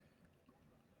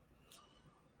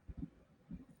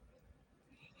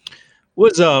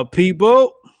What's up,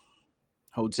 people?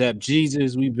 Hotep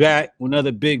Jesus, we back with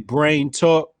another big brain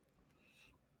talk.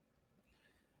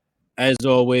 As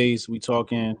always, we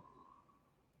talking a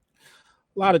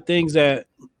lot of things that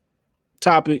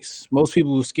topics most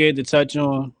people are scared to touch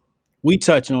on. We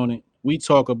touch on it. We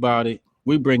talk about it.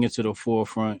 We bring it to the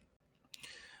forefront.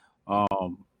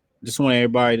 Um, just want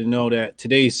everybody to know that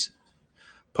today's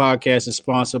podcast is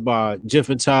sponsored by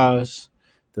Giffitage,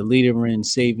 the leader in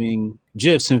saving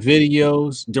GIFs and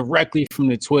videos directly from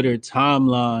the Twitter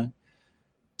timeline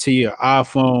to your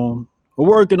iPhone. We're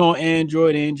working on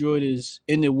Android. Android is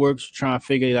in the works, trying to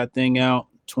figure that thing out.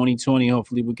 2020,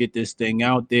 hopefully we'll get this thing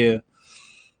out there.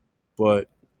 But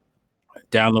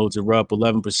downloads are up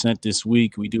 11% this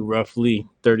week. We do roughly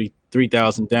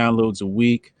 33,000 downloads a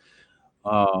week.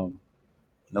 Um,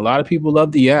 and a lot of people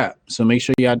love the app. So make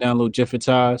sure y'all download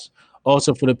Jeffertize.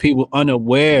 Also, for the people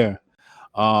unaware,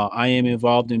 I am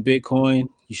involved in Bitcoin.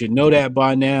 You should know that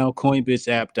by now.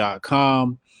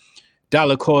 Coinbitsapp.com.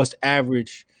 Dollar cost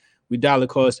average. We dollar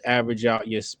cost average out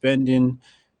your spending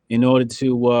in order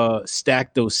to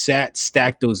stack those sats,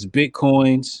 stack those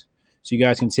Bitcoins, so you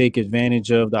guys can take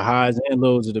advantage of the highs and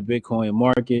lows of the Bitcoin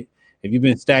market. If you've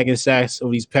been stacking sats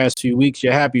over these past few weeks,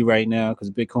 you're happy right now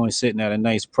because Bitcoin's sitting at a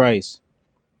nice price.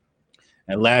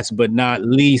 And last but not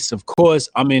least, of course,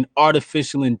 I'm in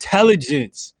artificial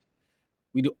intelligence.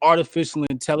 We do artificial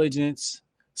intelligence,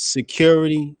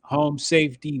 security, home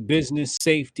safety, business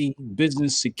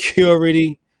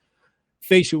security,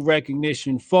 facial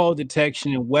recognition, fall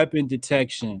detection, and weapon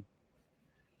detection.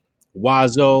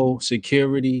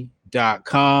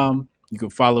 WazoSecurity.com. You can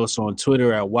follow us on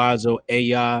Twitter at Wazo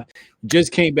AI.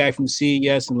 Just came back from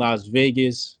CES in Las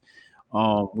Vegas.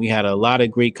 We had a lot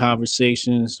of great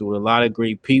conversations with a lot of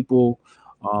great people.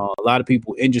 A lot of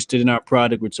people interested in our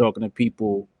product. We're talking to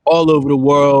people all over the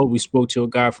world. We spoke to a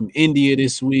guy from India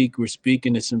this week. We're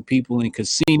speaking to some people in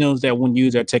casinos that want to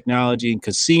use our technology in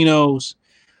casinos.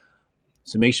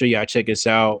 So make sure y'all check us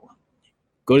out.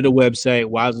 Go to the website,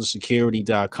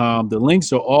 wisesecurity.com. The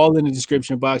links are all in the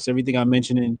description box. Everything I'm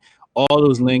mentioning, all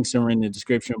those links are in the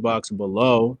description box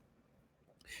below.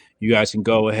 You guys can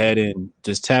go ahead and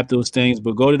just tap those things,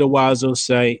 but go to the Wazo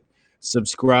site,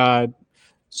 subscribe,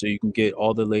 so you can get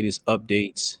all the latest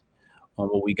updates on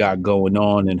what we got going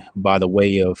on and by the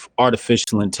way of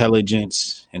artificial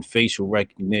intelligence and facial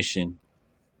recognition.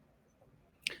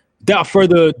 Without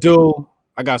further ado,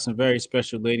 I got some very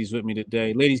special ladies with me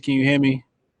today. Ladies, can you hear me?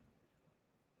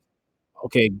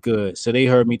 Okay, good. So they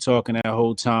heard me talking that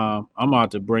whole time. I'm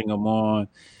about to bring them on.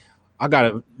 I got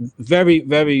a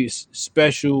very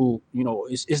special,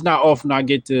 it's not often I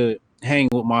get to hang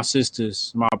with my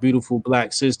sisters, my beautiful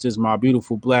black sisters, my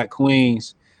beautiful black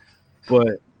queens,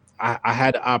 but I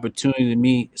had the opportunity to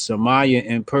meet Samaya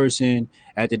in person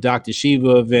at the Dr.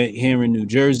 Shiva event here in New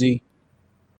Jersey.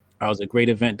 It was a great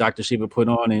event Dr. Shiva put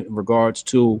on in regards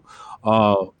to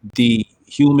the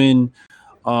human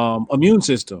immune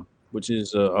system, which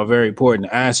is a very important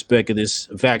aspect of this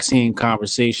vaccine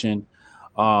conversation.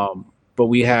 But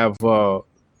we have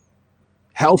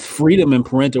health freedom and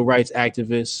parental rights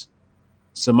activists,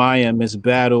 Samaya and Miss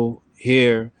Battle,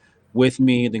 here with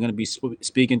me. They're going to be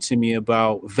speaking to me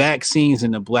about vaccines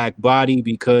in the black body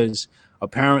because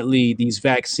apparently these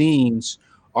vaccines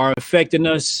are affecting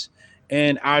us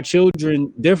and our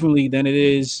children differently than it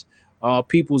is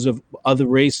peoples of other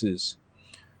races.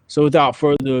 So without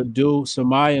further ado,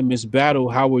 Samaya, Miss Battle,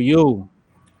 how are you?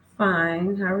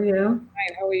 Fine. How are you?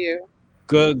 Fine, how are you?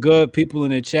 Good, good. People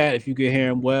in the chat, if you can hear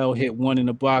him well, hit one in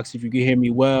the box. If you can hear me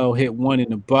well, hit one in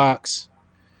the box.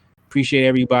 Appreciate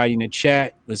everybody in the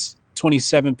chat. There's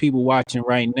 27 people watching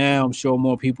right now. I'm sure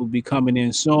more people will be coming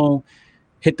in soon.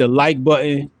 Hit the like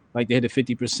button. Like they hit a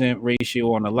 50%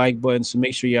 ratio on the like button. So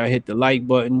make sure y'all hit the like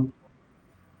button.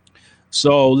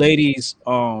 So, ladies,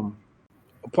 a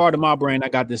part of my brain, I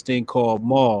got this thing called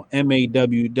MAW,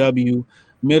 MAWW,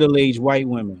 middle-aged white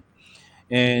women.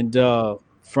 And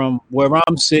from where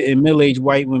I'm sitting, middle-aged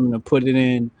white women are putting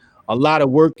in a lot of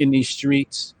work in these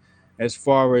streets as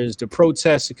far as the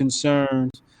protests are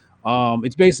concerned.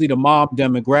 It's basically the mom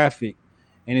demographic,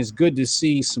 and it's good to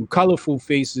see some colorful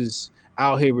faces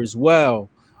out here as well.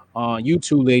 You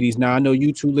two ladies, now I know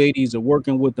you two ladies are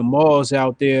working with the malls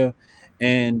out there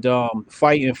and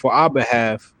fighting for our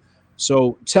behalf.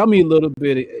 So tell me a little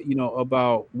bit,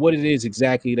 about what it is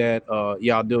exactly that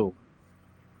y'all do.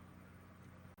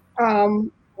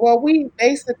 Well, we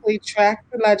basically track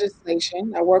the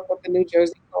legislation. I work with the New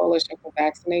Jersey Coalition for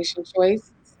Vaccination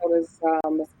Choice, so does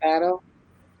Ms. Battle.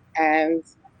 And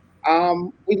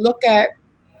we look at,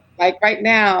 like right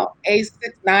now,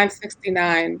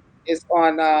 A6969 is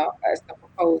on as the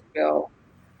proposed bill.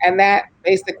 And that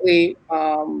basically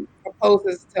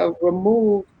proposes to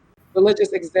remove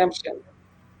religious exemption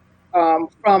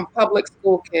from public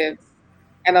school kids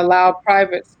and allow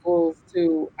private schools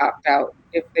to opt out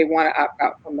if they want to opt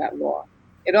out from that law.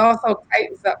 It also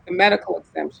tightens up the medical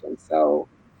exemption. So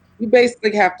you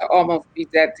basically have to almost be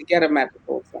dead to get a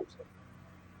medical exemption.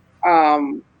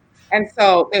 And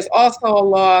so there's also a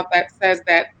law that says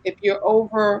that if you're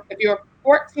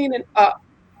 14 and up,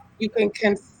 you can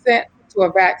consent to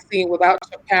a vaccine without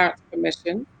your parents'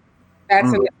 permission.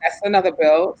 That's another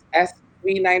bill, S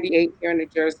 398 here in New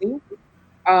Jersey.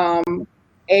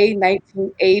 A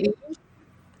 1980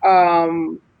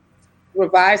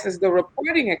 revises the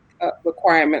reporting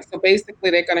requirements. So basically,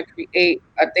 they're going to create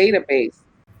a database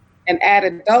and add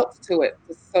adults to it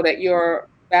so that your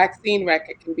vaccine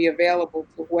record can be available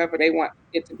to whoever they want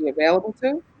it to be available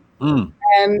to.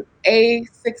 And A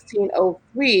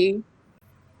 1603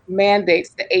 mandates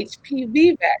the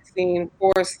HPV vaccine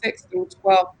for 6th through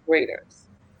 12th graders.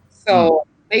 So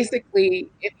basically,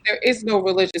 if there is no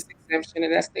religious exemption,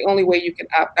 and that's the only way you can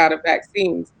opt out of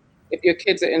vaccines if your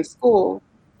kids are in school,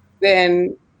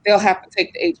 then they'll have to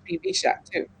take the HPV shot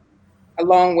too,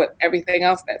 along with everything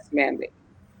else that's mandated.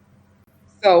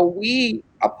 So we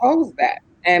oppose that.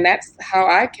 And that's how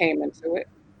I came into it.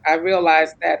 I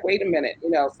realized that, wait a minute,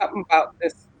 something about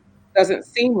this doesn't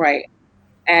seem right.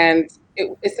 And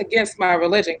it's against my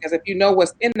religion, because if you know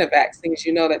what's in the vaccines,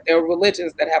 you know that there are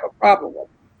religions that have a problem with it.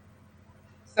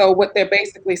 So what they're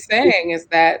basically saying is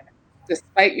that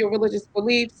despite your religious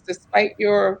beliefs, despite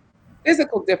your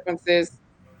physical differences,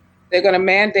 they're going to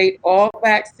mandate all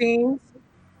vaccines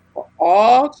for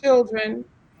all children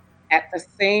at the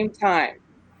same time,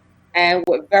 and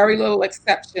with very little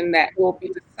exception that will be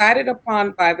decided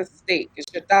upon by the state,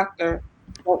 because your doctor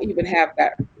won't even have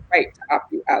that right to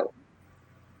opt you out.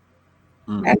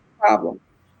 That's the problem.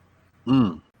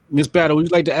 Ms. Battle, would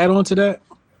you like to add on to that?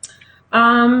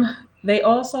 They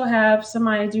also have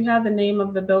do you have the name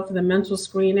of the bill for the mental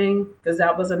screening? Because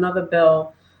that was another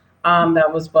bill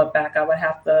that was brought back. I would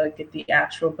have to get the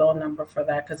actual bill number for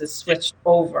that because it's switched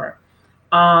over.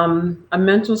 A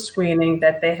mental screening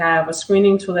that they have, a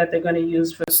screening tool that they're going to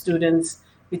use for students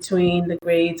between the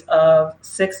grades of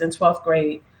 6th and 12th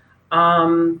grade.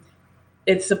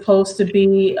 It's supposed to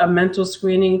be a mental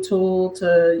screening tool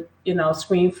to,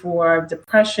 screen for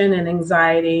depression and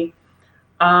anxiety.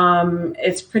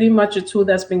 It's pretty much a tool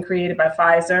that's been created by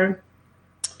Pfizer.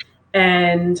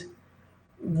 And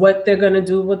what they're going to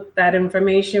do with that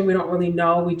information, we don't really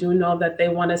know. We do know that they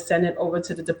want to send it over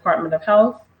to the Department of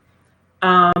Health.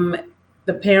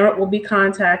 The parent will be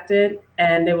contacted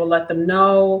and they will let them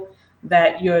know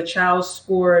that your child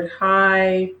scored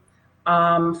high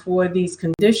for these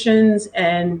conditions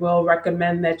and will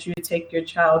recommend that you take your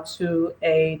child to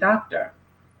a doctor.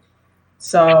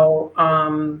 So,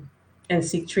 and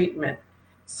seek treatment.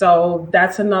 So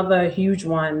that's another huge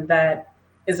one that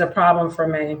is a problem for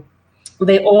me.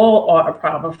 They all are a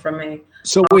problem for me.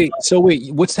 So wait,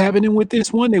 what's happening with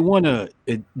this one? They want to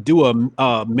do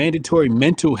a mandatory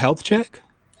mental health check?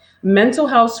 Mental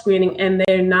health screening, and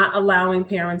they're not allowing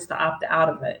parents to opt out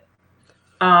of it.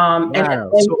 Wow.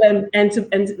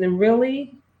 And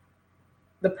really,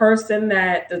 the person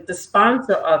that the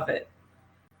sponsor of it,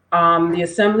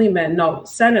 the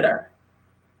senator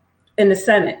in the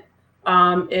Senate,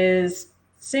 is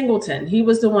Singleton. He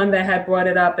was the one that had brought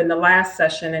it up in the last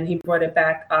session, and he brought it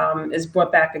back, is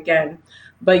brought back again.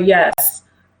 But yes,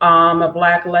 a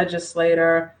Black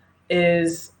legislator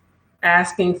is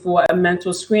asking for a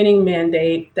mental screening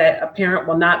mandate that a parent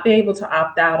will not be able to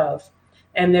opt out of.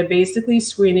 And they're basically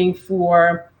screening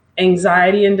for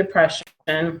anxiety and depression.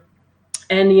 And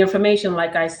the information,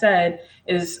 like I said,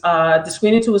 is the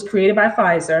screening tool was created by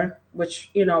Pfizer, which,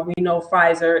 we know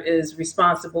Pfizer is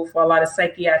responsible for a lot of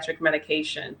psychiatric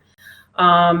medication.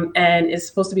 And it's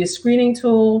supposed to be a screening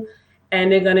tool,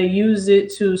 and they're going to use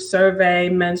it to survey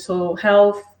mental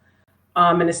health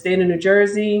in the state of New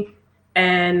Jersey.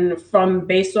 And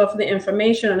based off of the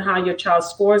information on how your child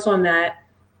scores on that,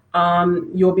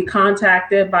 you'll be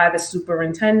contacted by the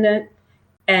superintendent,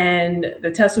 and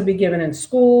the test will be given in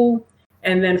school.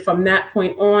 And then from that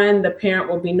point on, the parent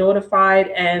will be notified,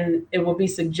 and it will be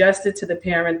suggested to the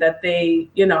parent that they,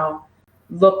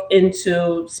 look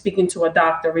into speaking to a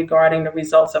doctor regarding the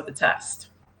results of the test.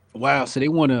 Wow. So they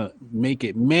want to make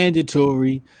it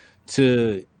mandatory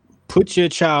to put your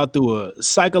child through a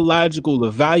psychological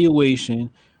evaluation,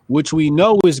 which we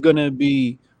know is going to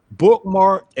be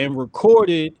bookmarked and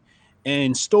recorded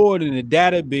and stored in a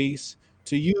database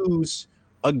to use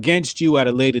against you at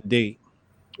a later date.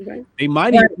 Okay. They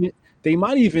might they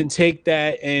might even take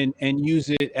that and use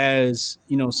it as,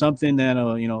 something that,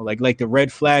 like the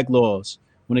red flag laws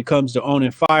when it comes to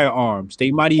owning firearms.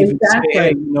 They might even say, hey,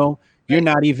 Exactly. you're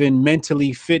not even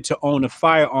mentally fit to own a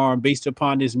firearm based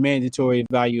upon this mandatory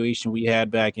evaluation we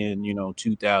had back in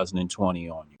 2020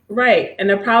 on you. Right. And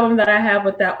the problem that I have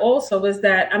with that also is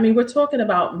that, I mean, we're talking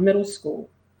about middle school.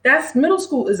 Middle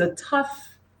school is it's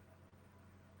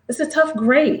a tough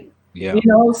grade. Yeah.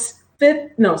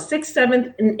 Fifth, no, sixth,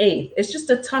 seventh, and eighth. It's just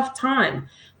a tough time.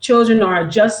 Children are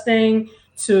adjusting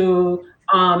to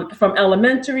from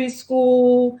elementary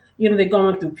school. They're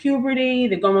going through puberty.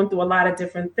 They're going through a lot of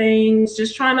different things,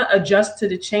 just trying to adjust to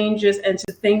the changes and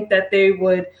to think that they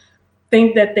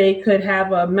could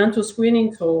have a mental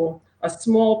screening tool, a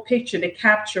small picture to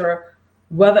capture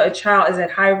whether a child is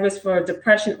at high risk for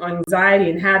depression or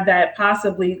anxiety, and have that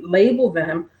possibly label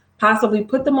them, possibly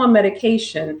put them on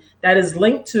medication that is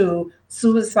linked to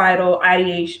suicidal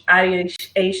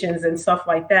ideations and stuff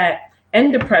like that,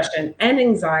 and depression and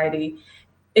anxiety.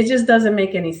 It just doesn't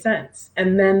make any sense.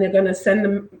 And then they're going to send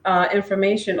the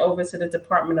information over to the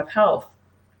Department of Health,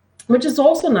 which is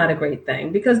also not a great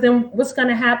thing, because then what's going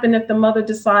to happen if the mother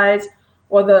decides,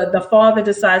 or the father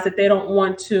decides, that they don't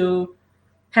want to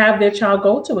have their child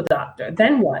go to a doctor?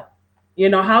 Then what?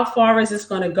 How far is this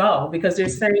going to go? Because they're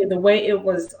saying the way it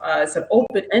was, it's an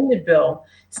open-ended bill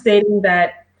stating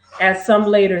that at some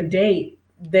later date,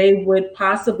 they would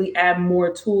possibly add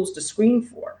more tools to screen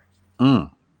for.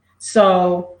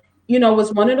 So,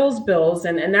 it's one of those bills.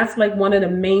 And that's like one of the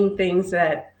main things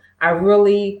that I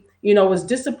really, was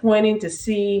disappointing to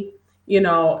see,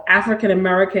 African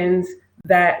Americans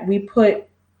that we put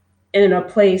in a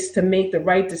place to make the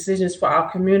right decisions for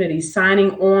our community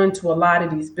signing on to a lot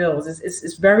of these bills.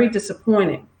 It's very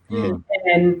disappointing.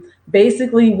 And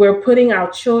basically, we're putting our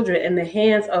children in the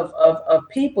hands of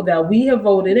people that we have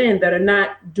voted in that are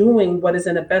not doing what is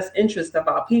in the best interest of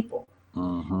our people.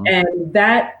 And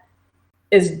that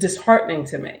is disheartening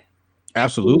to me.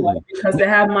 Absolutely. Because to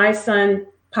have my son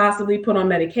possibly put on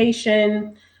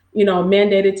medication,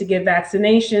 mandated to get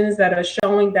vaccinations that are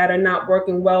showing that are not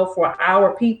working well for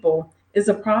our people, is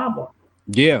a problem.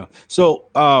 Yeah. So,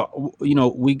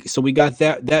 we got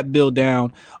that bill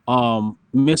down.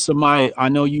 Miss Amaya, I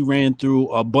know you ran through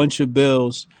a bunch of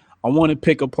bills. I want to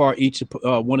pick apart each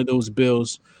one of those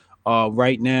bills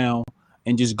right now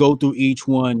and just go through each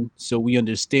one so we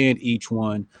understand each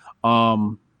one.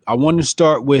 I want to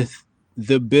start with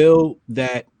the bill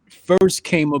that first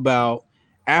came about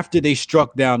after they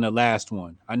struck down the last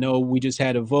one. I know we just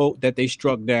had a vote that they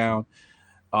struck down.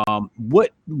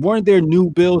 What weren't there new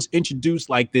bills introduced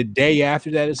like the day after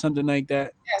that or something like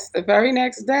that? Yes, the very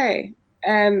next day.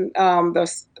 And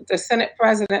the Senate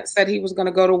president said he was going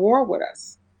to go to war with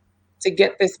us to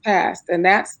get this passed. And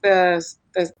that's the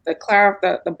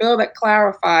bill that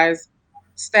clarifies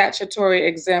statutory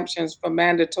exemptions for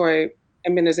mandatory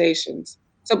immunizations.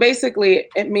 So basically,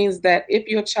 it means that if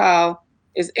your child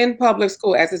is in public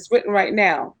school, as it's written right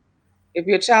now, if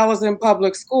your child is in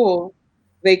public school,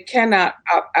 they cannot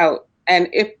opt out. And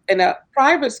if in a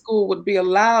private school would be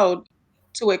allowed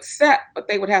to accept, but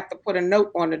they would have to put a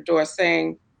note on the door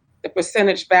saying the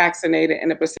percentage vaccinated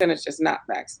and the percentage is not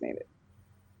vaccinated.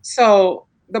 So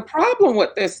the problem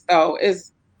with this, though,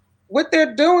 is what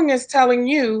they're doing is telling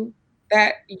you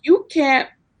that you can't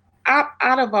opt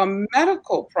out of a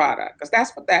medical product, because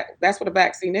that's what a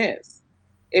vaccine is.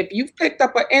 If you've picked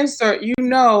up an insert, you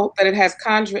know that it has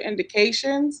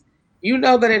contraindications, you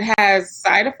know that it has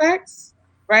side effects,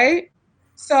 right?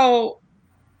 So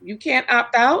you can't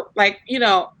opt out. Like,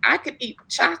 I could eat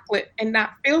chocolate and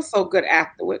not feel so good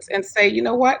afterwards and say, you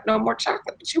know what, no more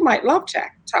chocolate, but you might love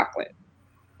chocolate,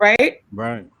 right?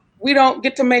 Right. We don't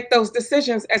get to make those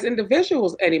decisions as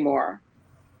individuals anymore.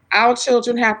 Our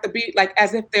children have to be like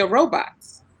as if they're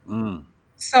robots.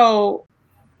 So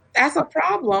that's a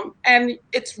problem. And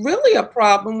it's really a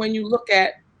problem when you look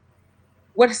at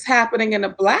what's happening in the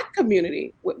Black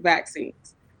community with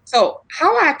vaccines. So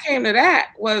how I came to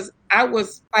that was I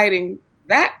was fighting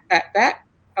that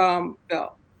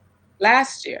bill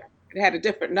last year. It had a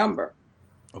different number.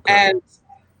 Okay. And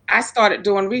I started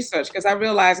doing research because I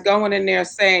realized going in there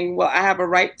saying, well, I have a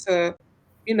right to,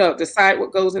 decide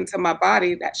what goes into my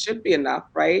body, that should be enough,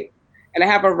 right? And I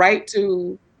have a right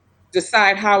to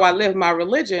decide how I live my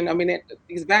religion. I mean,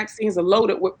 these vaccines are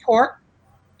loaded with pork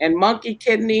and monkey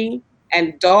kidney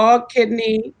and dog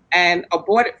kidney and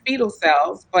aborted fetal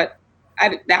cells, but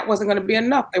that wasn't going to be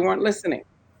enough. They weren't listening.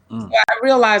 So I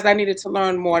realized I needed to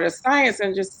learn more of the science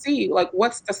and just see, like,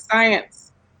 what's the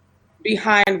science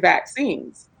behind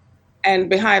vaccines and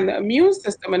behind the immune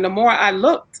system. And the more I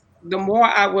looked, the more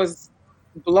I was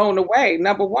blown away.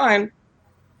 Number one,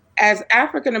 as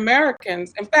African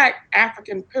Americans, in fact,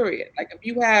 African period. Like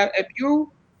if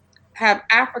you have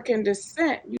African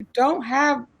descent, you don't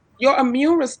have, your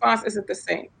immune response isn't the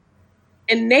same.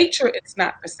 In nature, it's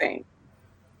not the same,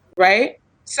 right?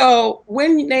 So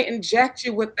when they inject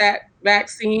you with that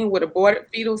vaccine with aborted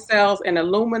fetal cells and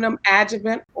aluminum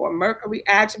adjuvant or mercury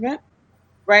adjuvant,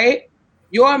 right?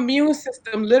 Your immune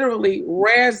system literally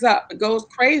rears up, it goes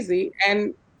crazy,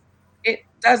 and they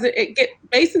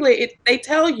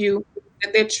tell you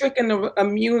that they're tricking the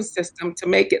immune system to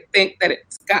make it think that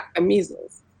it's got the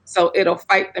measles. So it'll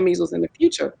fight the measles in the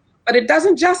future. But it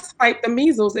doesn't just fight the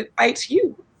measles, it fights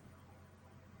you.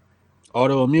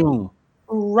 Autoimmune.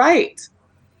 Right.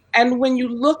 And when you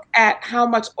look at how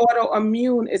much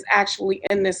autoimmune is actually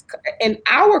in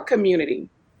our community,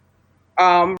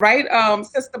 right,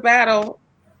 Sister Battle,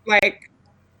 like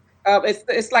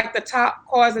it's like the top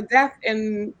cause of death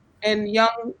in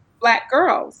young Black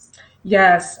girls.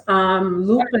 Yes,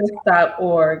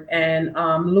 lupus.org and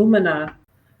Lumina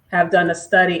have done a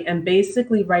study, and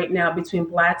basically right now between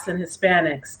Blacks and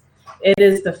Hispanics, it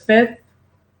is the 5th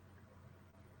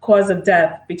cause of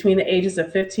death between the ages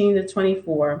of 15 to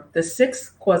 24, the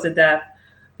 6th cause of death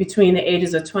between the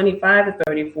ages of 25 to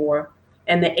 34,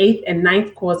 and the 8th and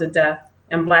 9th cause of death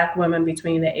in Black women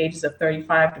between the ages of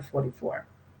 35 to 44.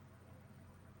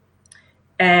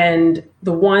 And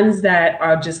the ones that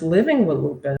are just living with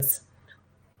lupus,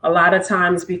 a lot of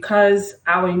times because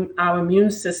our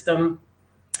immune system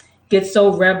gets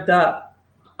so revved up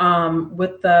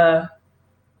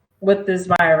with this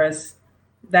virus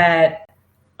that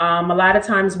a lot of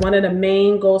times one of the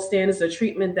main gold standards of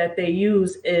treatment that they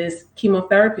use is a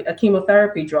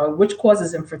chemotherapy drug, which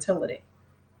causes infertility.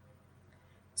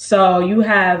 So you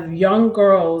have young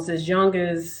girls as young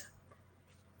as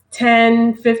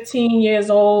 10, 15 years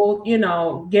old,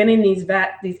 getting these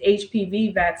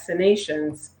HPV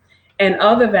vaccinations and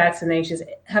other vaccinations.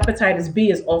 Hepatitis B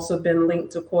has also been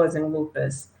linked to causing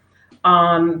lupus,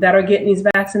 that are getting these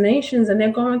vaccinations and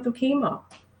they're going through chemo.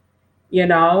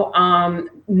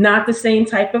 Not the same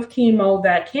type of chemo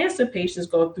that cancer patients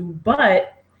go through,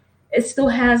 but it still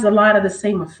has a lot of the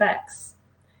same effects.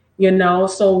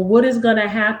 So what is going to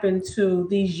happen to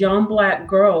these young Black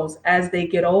girls as they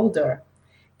get older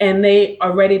and they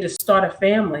are ready to start a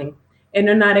family and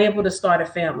they're not able to start a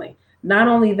family? Not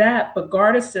only that, but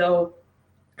Gardasil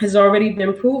has already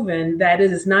been proven that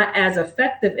it is not as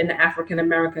effective in the African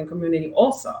American community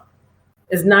also.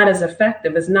 Is not as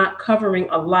effective. It's not covering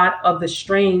a lot of the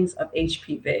strains of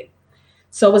HPV.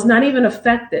 So it's not even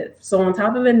effective. So on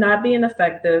top of it not being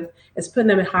effective, it's putting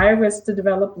them at higher risk to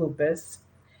develop lupus.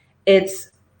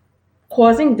 It's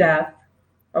causing death,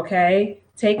 okay?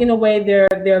 Taking away their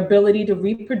ability to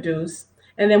reproduce.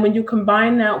 And then when you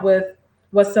combine that with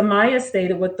what Samaya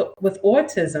stated with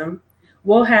autism,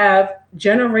 we'll have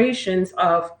generations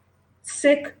of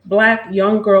sick Black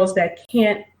young girls that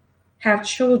can't have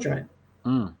children.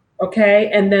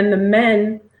 Okay. And then the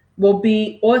men will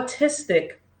be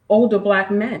autistic, older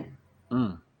Black men.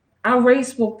 Our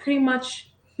race will pretty much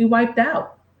be wiped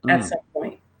out at some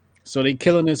point. So they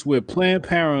killing us with Planned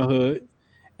Parenthood,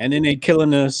 and then they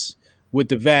killing us with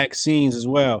the vaccines as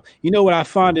well. You know what I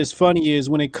find is funny is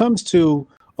when it comes to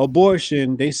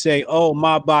abortion, they say, oh,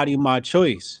 my body, my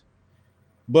choice.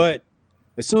 But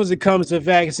as soon as it comes to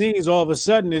vaccines, all of a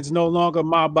sudden it's no longer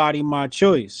my body, my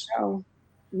choice.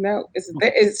 No,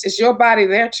 it's your body,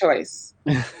 their choice,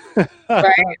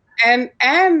 right?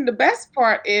 And the best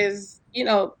part is,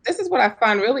 this is what I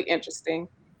find really interesting.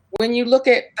 When you look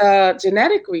at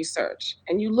genetic research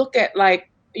and you look at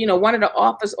one of the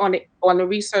authors on the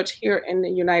research here in the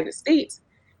United States,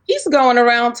 he's going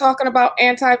around talking about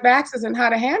anti-vaxxers and how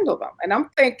to handle them. And I'm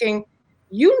thinking,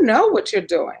 you know what you're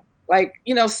doing.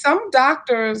 Some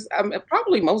doctors,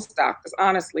 probably most doctors,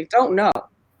 honestly, don't know.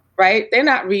 Right? They're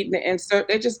not reading the insert.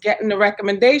 They're just getting the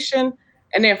recommendation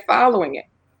and they're following it.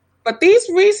 But these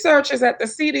researchers at the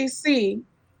CDC,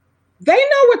 they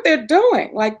know what they're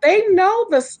doing. They know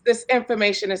this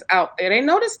information is out there. They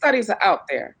know the studies are out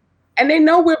there and they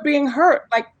know we're being hurt.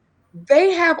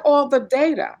 They have all the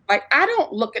data. I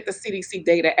don't look at the CDC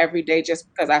data every day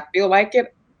just because I feel like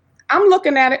it. I'm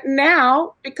looking at it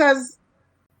now because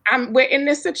we're in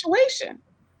this situation,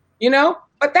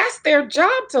 but that's their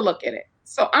job to look at it.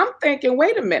 So I'm thinking,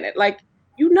 wait a minute,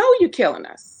 you're killing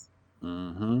us.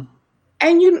 And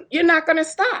you're not going to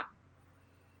stop.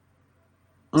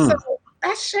 So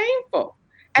that's shameful.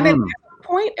 And then there's a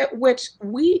point at which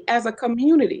we as a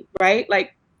community, right? We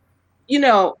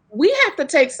have to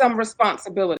take some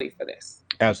responsibility for this.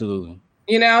 Absolutely.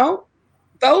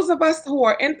 Those of us who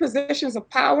are in positions of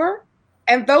power,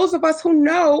 And those of us who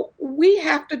know, we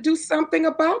have to do something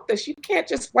about this. You can't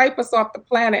just wipe us off the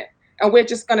planet and we're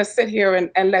just going to sit here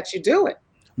and let you do it.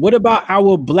 What about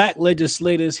our black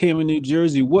legislators here in New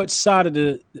Jersey? What side of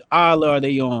the aisle are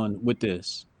they on with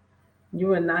this? You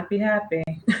would not be happy.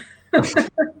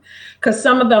 Because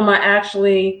some of them are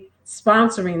actually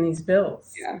sponsoring these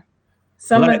bills. Yeah.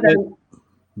 Some of them.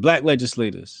 Black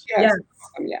legislators. Yes.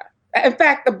 Yeah. In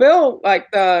fact, the bill, like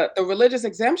the religious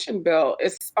exemption bill,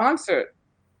 is sponsored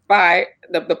by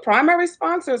the primary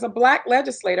sponsor is a black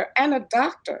legislator and a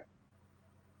doctor.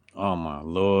 Oh my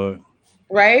Lord.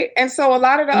 Right. And so a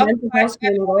lot of the other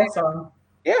also.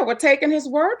 Yeah, we're taking his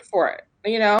word for it.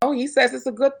 You know, he says it's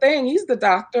a good thing. He's the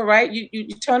doctor, right? You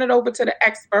turn it over to the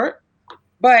expert.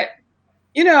 But,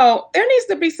 you know, there needs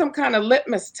to be some kind of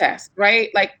litmus test, right?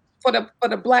 Like for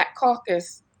the Black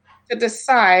Caucus to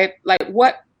decide like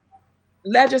what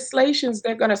legislations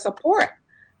they're going to support.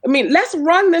 I mean, let's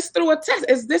run this through a test.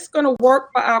 Is this going to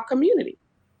work for our community?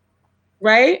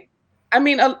 Right? I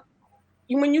mean,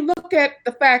 when you look at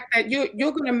the fact that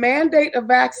you're going to mandate a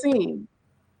vaccine,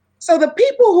 so the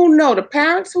people who know, the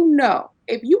parents who know,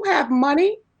 if you have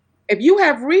money, if you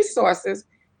have resources,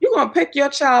 you're going to pick your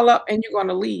child up and you're going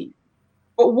to leave.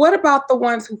 But what about the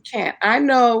ones who can't? I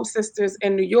know sisters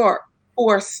in New York who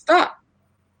are stuck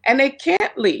and they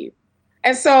can't leave.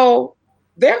 And so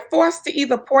they're forced to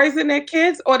either poison their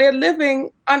kids or they're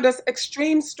living under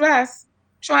extreme stress,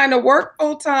 trying to work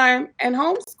full time and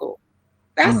homeschool.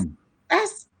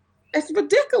 That's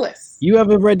ridiculous. You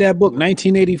ever read that book,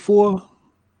 1984?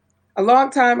 A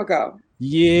long time ago.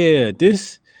 Yeah,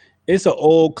 it's an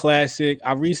old classic.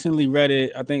 I recently read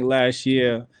it, I think last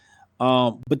year.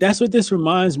 But that's what this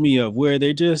reminds me of, where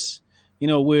they're just, you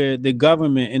know, where the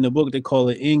government, in the book they call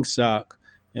it INGSOC,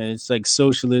 and it's like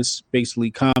socialists, basically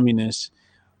communists,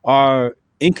 are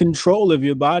in control of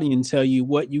your body and tell you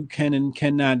what you can and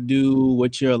cannot do,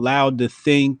 what you're allowed to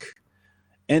think.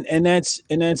 And that's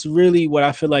really what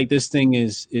I feel like this thing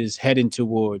is heading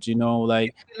towards, you know,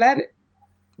 like let it.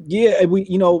 Yeah,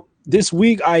 you know, this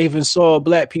week I even saw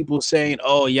black people saying,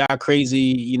 "Oh, y'all crazy,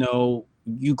 you know,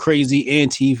 you crazy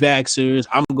anti-vaxxers.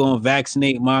 I'm going to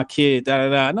vaccinate my kid." Da, da,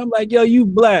 da. And I'm like, "Yo, you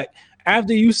black.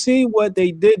 After you see what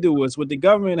they did to us, what the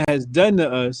government has done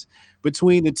to us,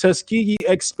 between the Tuskegee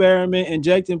experiment,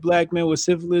 injecting black men with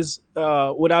syphilis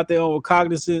without their own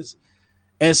recognizance,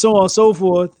 and so on and so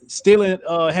forth, stealing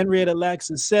Henrietta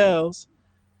Lacks's cells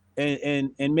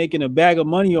and making a bag of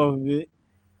money off of it.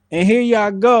 And here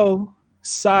y'all go,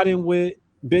 siding with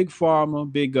big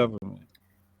pharma, big government."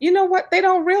 You know what? They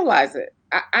don't realize it.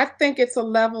 I think it's a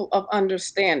level of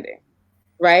understanding,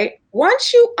 right?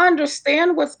 Once you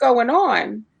understand what's going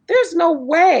on, there's no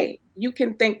way you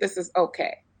can think this is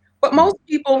okay. But most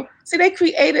people, see, they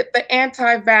created the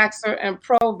anti-vaxxer and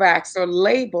pro-vaxxer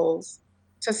labels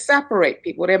to separate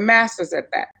people. They're masters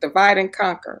at that, divide and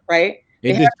conquer, right?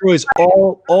 It destroys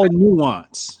all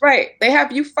nuance. Right. They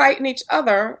have you fighting each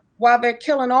other while they're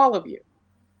killing all of you.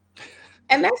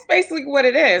 And that's basically what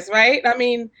it is, right? I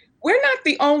mean, we're not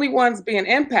the only ones being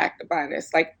impacted by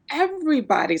this. Like,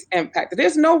 everybody's impacted.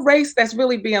 There's no race that's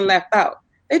really being left out.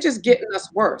 They're just getting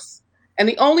us worse. And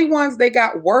the only ones they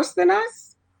got worse than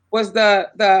us was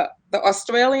the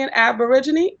Australian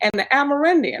Aborigine and the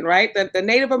Amerindian, right? The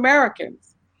Native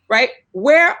Americans, right?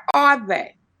 Where are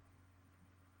they?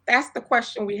 That's the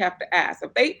question we have to ask.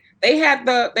 If they have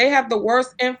the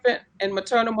worst infant and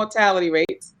maternal mortality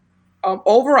rates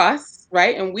over us,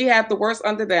 right? And we have the worst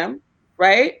under them,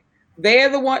 right? They're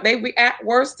the one, they react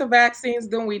worse to vaccines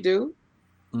than we do.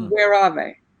 Where are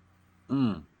they?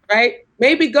 Right?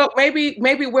 Maybe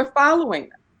we're following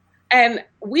them. And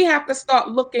we have to start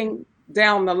looking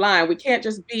down the line. We can't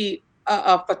just be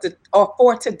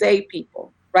for today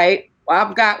people, right? Well,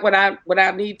 I've got what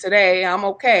I need today. I'm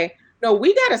okay. No,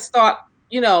 we got to start,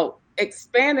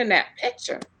 expanding that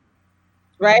picture,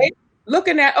 right?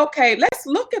 Looking at, okay, let's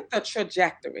look at the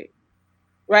trajectory,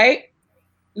 right?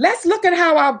 Let's look at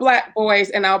how our Black boys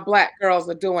and our Black girls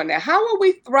are doing that. How are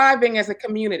we thriving as a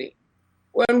community?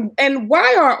 And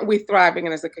why aren't we thriving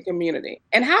as a community?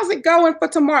 And how's it going for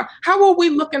tomorrow? How will we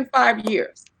look in 5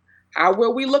 years? How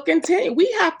will we look in 10?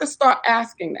 We have to start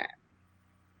asking that.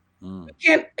 We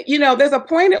can't, there's a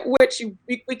point at which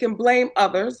we can blame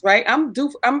others, right? I'm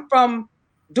from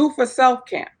Do for Self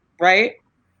camp, right?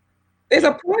 There's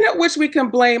a point at which we can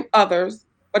blame others,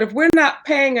 but if we're not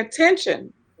paying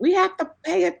attention, we have to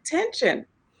pay attention,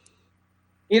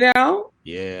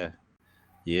 Yeah,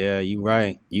 you're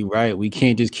right. We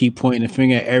can't just keep pointing the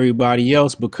finger at everybody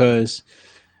else because,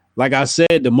 like I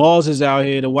said, the malls is out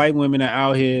here, the white women are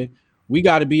out here. We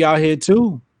got to be out here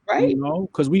too, right?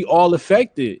 Because we all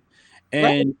affected.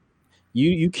 And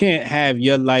You can't have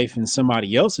your life in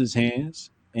somebody else's hands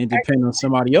and depend on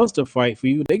somebody else to fight for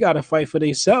you. They got to fight for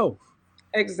themselves.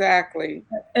 Exactly.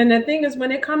 And the thing is,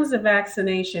 when it comes to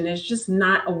vaccination, it's just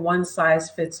not a one size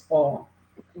fits all.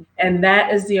 And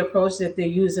that is the approach that they're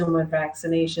using with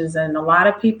vaccinations. And a lot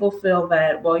of people feel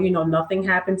that, well, nothing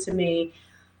happened to me.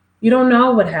 You don't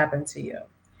know what happened to you.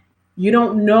 You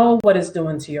don't know what it's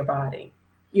doing to your body.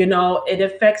 It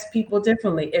affects people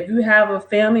differently. If you have a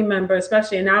family member,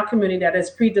 especially in our community, that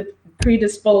is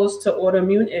predisposed to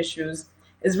autoimmune issues,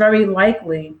 it's very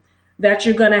likely that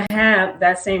you're going to have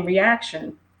that same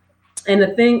reaction. And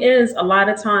the thing is, a lot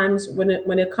of times when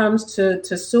it comes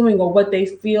to suing or what they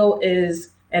feel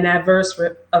is an adverse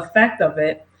effect of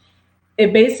it,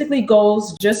 it basically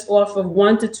goes just off of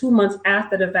 1 to 2 months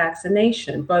after the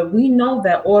vaccination. But we know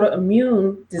that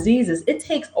autoimmune diseases, it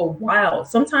takes a while.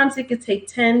 Sometimes it could take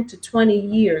 10 to 20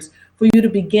 years for you to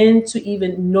begin to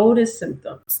even notice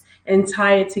symptoms and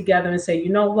tie it together and say, you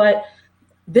know what?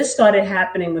 This started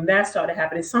happening when that started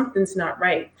happening. Something's not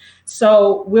right.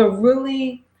 So we're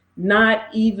really not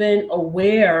even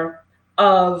aware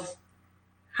of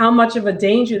how much of a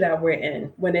danger that we're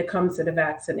in when it comes to the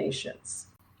vaccinations.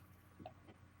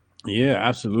 Yeah,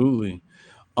 absolutely.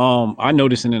 I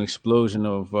noticed an explosion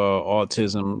of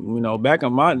autism. Back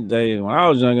in my day when I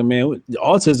was younger, man,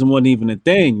 autism wasn't even a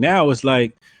thing. Now it's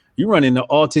like you run into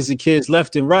autistic kids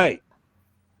left and right.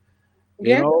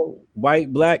 Yeah.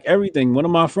 White, black, everything. One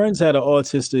of my friends had an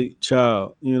autistic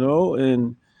child,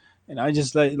 and I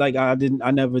just I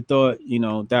never thought,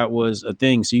 that was a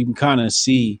thing. So you can kind of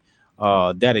see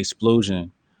that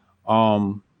explosion.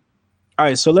 All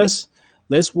right, so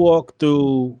let's walk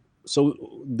through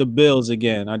the bills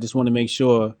again. I just want to make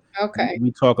sure Okay.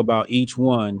 we talk about each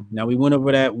one. Now we went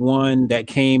over that one that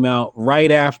came out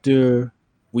right after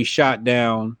we shot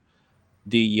down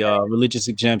the religious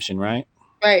exemption, right?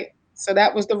 Right. So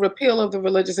that was the repeal of the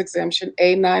religious exemption,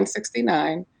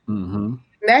 A969. Mm-hmm.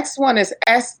 Next one is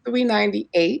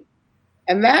S398,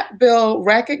 and that bill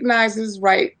recognizes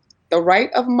the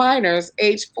right of minors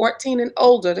aged 14 and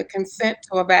older to consent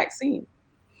to a vaccine.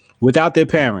 Without their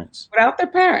parents. Without their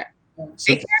parent.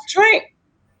 They can't drink.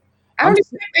 I don't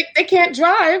even think they can't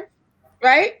drive,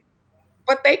 right?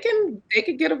 But they can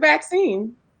get a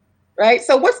vaccine, right?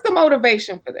 So what's the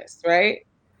motivation for this, right?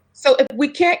 So if we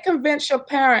can't convince your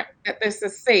parent that this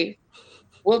is safe,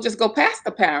 we'll just go past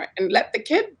the parent and let the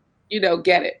kid,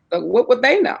 get it. But what would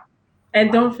they know?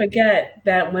 And don't forget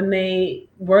that when they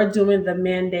were doing the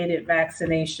mandated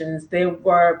vaccinations,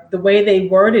 the way they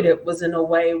worded it was in a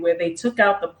way where they took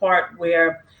out the part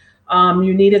where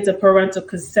you needed the parental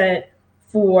consent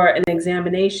for an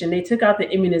examination. They took out the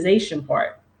immunization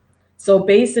part. So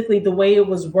basically, the way it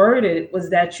was worded was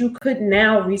that you could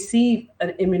now receive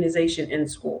an immunization in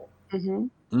school.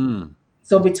 Mm-hmm.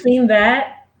 So between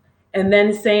that and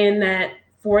then saying that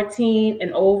 14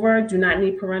 and over do not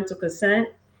need parental consent,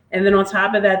 and then on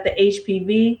top of that, the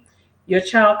HPV, your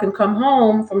child can come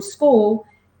home from school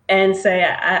and say,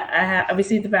 I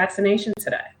received the vaccination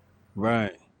today.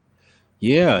 Right.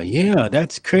 Yeah,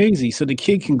 that's crazy. So the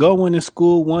kid can go into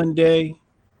school one day,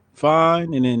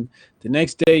 fine, and then the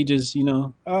next day just,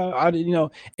 and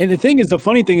the thing is, the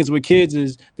funny thing is with kids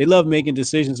is they love making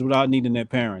decisions without needing their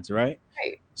parents, right?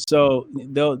 Right. So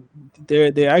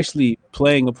they're actually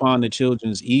playing upon the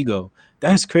children's ego.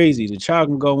 That's crazy. The child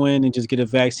can go in and just get a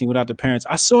vaccine without the parents.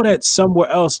 I saw that somewhere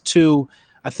else too.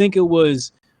 I think it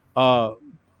was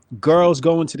girls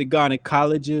going to the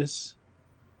gynecologists.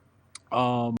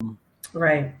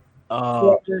 Right.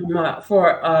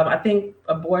 For I think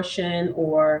abortion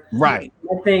or right.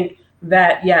 I think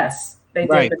that yes, they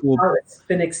right. did. But it's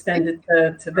been extended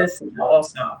to this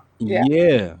also.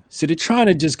 Yeah. So they're trying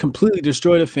to just completely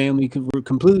destroy the family,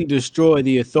 completely destroy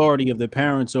the authority of the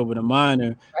parents over the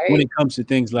minor when it comes to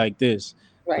things like this.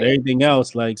 Right. But everything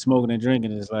else, like smoking and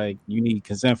drinking, is like you need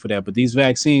consent for that. But these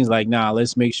vaccines, like, nah,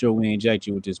 let's make sure we inject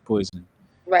you with this poison.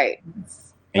 Right.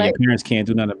 And your parents can't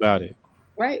do nothing about it.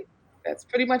 Right. That's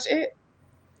pretty much it.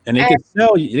 And they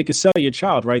could sell your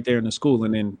child right there in the school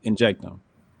and then inject them.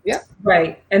 Yeah.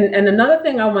 Right. And another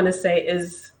thing I want to say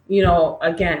is,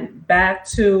 again, back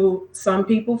to some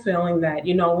people feeling that,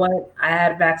 you know what, I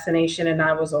had vaccination and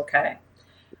I was okay.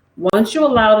 Once you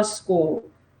allow the school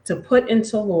to put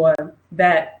into law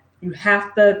that you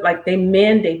have to, like they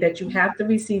mandate that you have to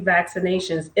receive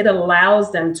vaccinations, it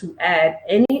allows them to add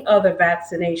any other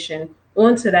vaccination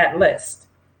onto that list.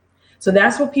 So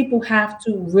that's what people have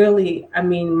to really,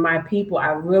 my people, I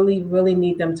really, really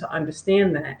need them to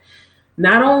understand that.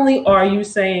 Not only are you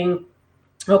saying,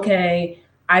 okay,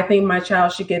 I think my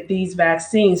child should get these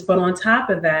vaccines, but on top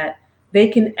of that, they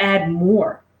can add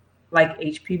more. like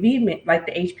like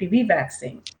the HPV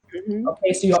vaccine. Mhm.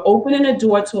 Okay, so you're opening a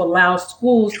door to allow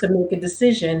schools to make a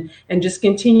decision and just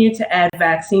continue to add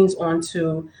vaccines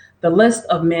onto the list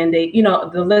of mandate,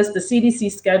 the CDC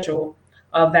schedule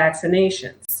of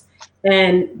vaccinations.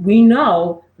 And we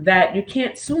know that you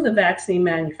can't sue the vaccine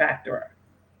manufacturer.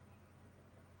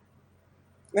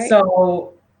 Right.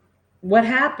 So what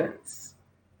happens?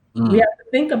 We Mm. have to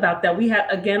think about that. We have,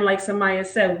 again, like Samaya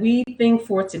said, we think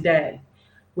for today.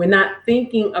 We're not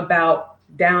thinking about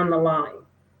down the line.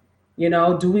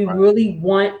 Do we really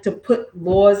want to put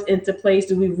laws into place?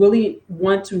 Do we really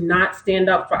want to not stand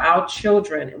up for our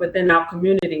children within our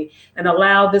community and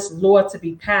allow this law to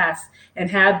be passed and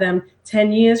have them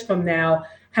 10 years from now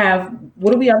have,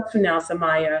 what are we up to now,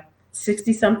 Samaya?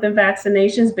 60 something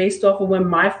vaccinations based off of when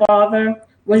my father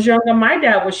was younger. My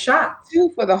dad was shocked.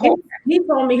 2 for the whole. He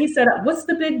told me, he said, "What's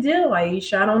the big deal,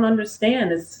 Aisha? I don't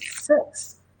understand. It's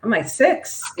 6." I'm like,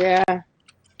 6? Yeah.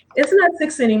 It's not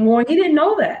 6 anymore. He didn't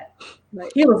know that. Right.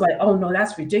 He was like, "Oh no,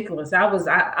 that's ridiculous. I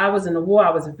was in the war. I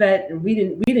was a vet, and we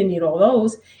didn't need all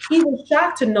those." He was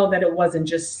shocked to know that it wasn't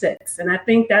just 6. And I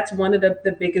think that's one of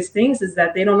the biggest things is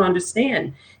that they don't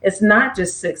understand. It's not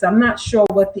just 6. I'm not sure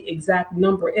what the exact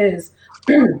number is.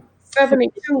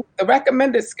 72. The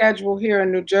recommended schedule here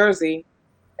in New Jersey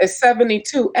is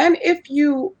 72. And if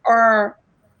you are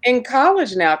in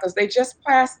college now, because they just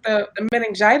passed the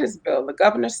meningitis bill, the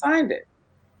governor signed it.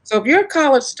 So if you're a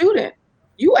college student,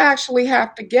 you actually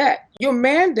have to you're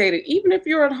mandated, even if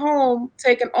you're at home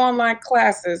taking online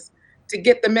classes, to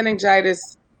get the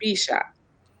meningitis B shot.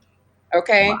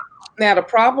 Okay. Wow. Now, the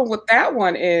problem with that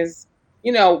one is,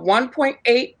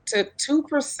 1.8 to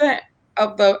 2%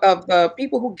 of the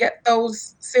people who get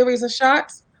those series of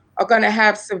shots are going to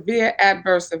have severe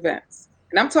adverse events.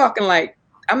 And I'm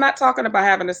not talking about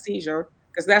having a seizure,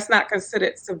 because that's not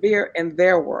considered severe in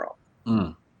their world.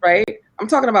 Right? I'm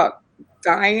talking about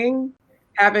dying,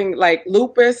 having like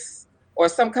lupus or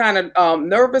some kind of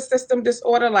nervous system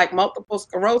disorder like multiple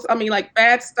sclerosis. I mean, like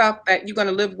bad stuff that you're going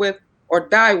to live with or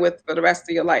die with for the rest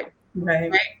of your life.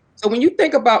 Right. So when you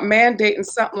think about mandating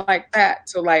something like that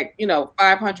to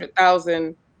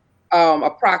 500,000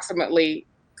 approximately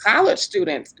college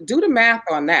students, do the math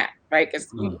on that, right? Because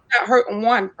you're not hurting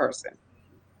one person.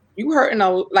 You're hurting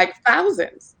like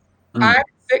thousands, 5,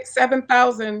 6,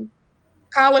 7,000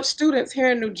 college students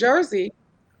here in New Jersey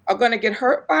are going to get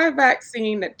hurt by a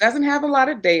vaccine that doesn't have a lot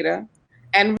of data.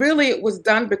 And really it was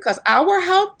done because our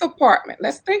health department,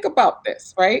 let's think about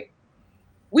this, right?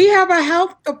 We have a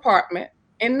health department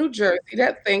in New Jersey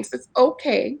that thinks it's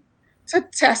okay to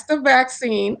test a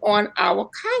vaccine on our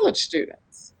college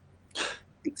students.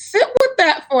 Sit with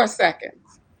that for a second,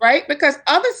 right? Because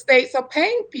other states are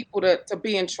paying people to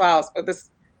be in trials for this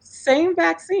same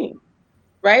vaccine.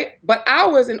 Right? But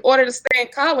ours, in order to stay in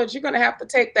college, you're going to have to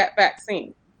take that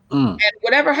vaccine. And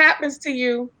whatever happens to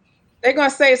you, they're going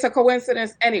to say it's a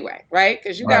coincidence anyway, right?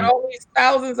 Because you got all these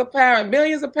thousands of parents,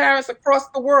 millions of parents across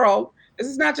the world. This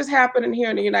is not just happening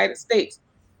here in the United States.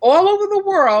 All over the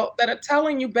world that are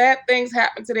telling you bad things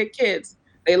happen to their kids.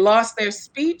 They lost their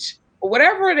speech or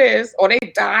whatever it is, or they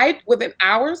died within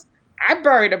hours. I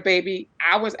buried a baby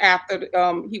hours after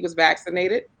he was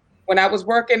vaccinated when I was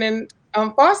working in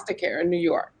foster care in New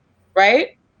York,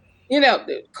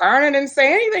 the coroner didn't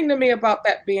say anything to me about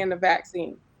that being the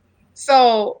vaccine.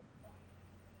 So,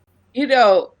 we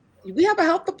have a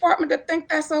health department that think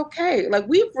that's okay. Like,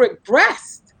 we've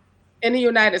regressed in the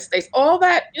United States. All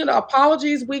that,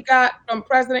 apologies we got from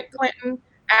President Clinton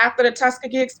after the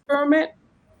Tuskegee experiment,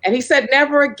 and he said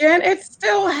never again. It's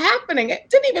still happening. It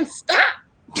didn't even stop.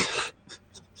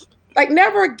 Like,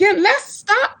 never again. Let's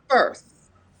stop first.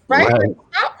 Right?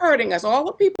 Stop hurting us. All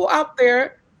the people out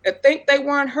there that think they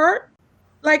weren't hurt,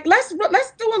 like, let's do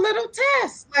a little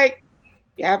test. Like,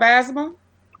 you have asthma,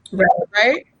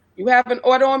 right? You have an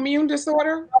autoimmune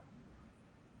disorder,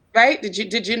 right?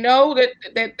 Did you know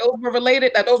that those were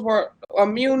related? That those were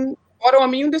autoimmune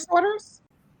disorders?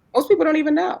 Most people don't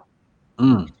even know.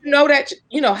 Did you know that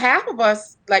half of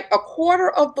us, like a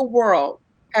quarter of the world,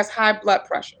 has high blood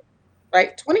pressure,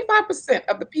 right? 25%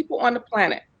 of the people on the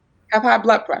planet have high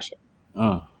blood pressure.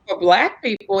 For Black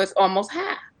people, it's almost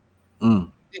half.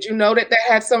 Did you know that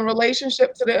had some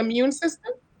relationship to the immune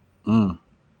system?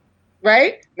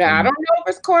 Right? Now, I don't know if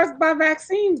it's caused by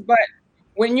vaccines, but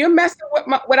when you're messing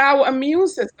with our immune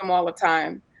system all the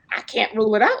time, I can't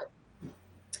rule it out.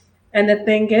 And the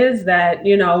thing is that,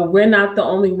 we're not the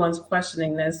only ones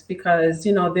questioning this because,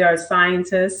 there are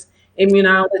scientists,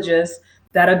 immunologists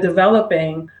that are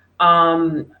developing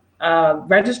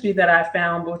registry that I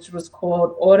found, which was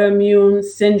called Autoimmune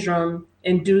Syndrome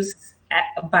Induced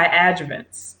by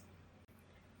Adjuvants.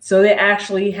 So they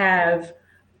actually have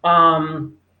a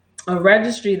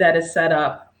registry that is set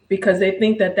up because they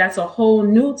think that that's a whole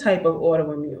new type of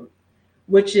autoimmune,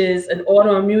 which is an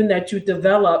autoimmune that you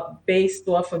develop based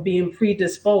off of being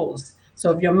predisposed. So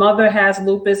if your mother has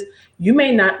lupus, you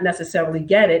may not necessarily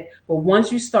get it, but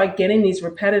once you start getting these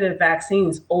repetitive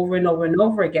vaccines over and over and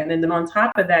over again, and then on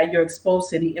top of that, you're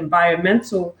exposed to the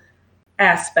environmental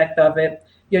aspect of it,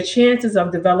 your chances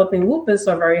of developing lupus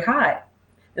are very high.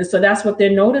 And so that's what they're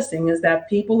noticing, is that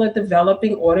people are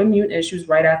developing autoimmune issues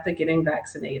right after getting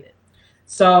vaccinated.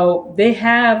 So they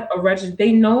have a register.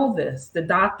 They know this. The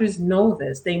doctors know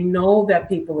this. They know that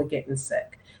people are getting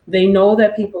sick. They know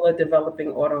that people are developing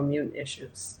autoimmune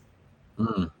issues.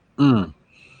 Mm, mm.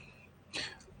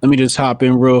 Let me just hop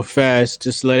in real fast,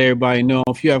 just to let everybody know.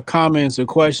 If you have comments or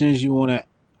questions you want to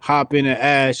hop in and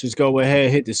ask, just go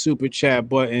ahead, hit the super chat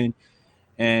button,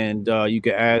 and you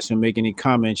can ask and make any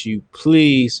comments you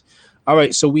please. All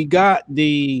right, so we got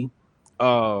the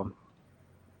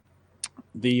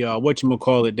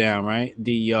whatchamacallit down, right?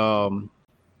 The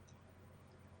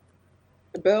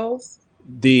bills.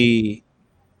 The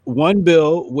one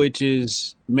bill which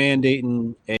is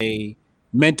mandating a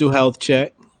mental health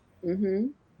check. Mm-hmm.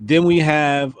 Then we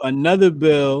have another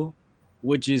bill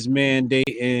which is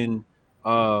mandating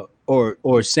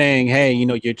or saying, hey, you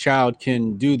know, your child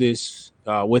can do this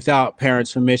without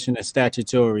parents' permission, a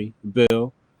statutory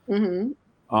bill. Mm-hmm.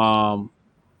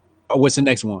 What's the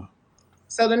next one?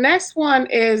 So the next one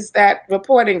is that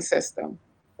reporting system,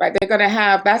 right? They're going to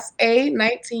have, that's A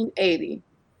 1980.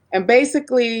 And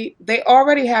basically, they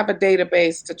already have a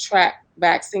database to track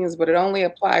vaccines, but it only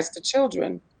applies to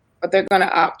children. But they're going to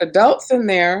opt adults in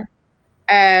there,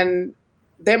 and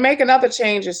they're making other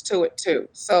changes to it too.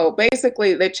 So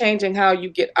basically, they're changing how you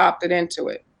get opted into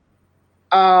it.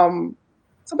 So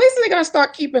basically, they're going to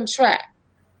start keeping track,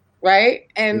 right?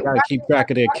 And they got to keep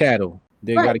track of their cattle.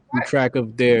 They got to keep track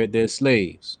of their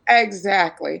slaves.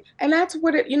 Exactly. And that's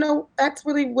what it, that's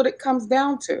really what it comes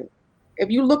down to. If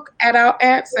you look at our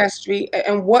ancestry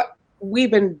and what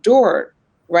we've endured,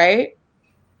 right?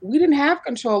 We didn't have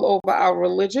control over our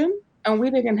religion, and we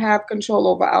didn't have control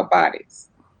over our bodies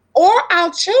or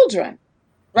our children,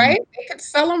 right? Mm-hmm. They could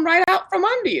sell them right out from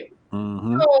under you.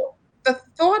 Mm-hmm. So the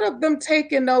thought of them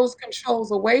taking those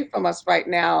controls away from us right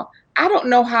now, I don't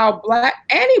know how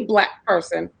any black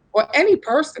person or any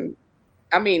person,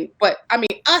 but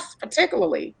us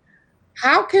particularly,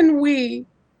 how can we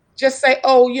just say,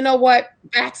 oh, you know what,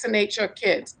 vaccinate your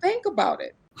kids? Think about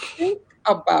it. Think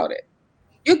about it.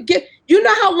 You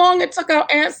know how long it took our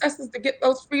ancestors to get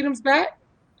those freedoms back?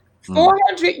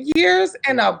 400 years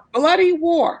and a bloody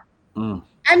war. And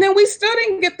then we still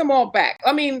didn't get them all back.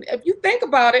 I mean, if you think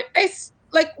about it,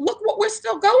 look what we're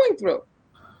still going through.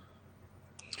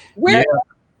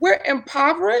 We're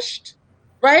impoverished,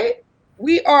 right?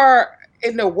 We are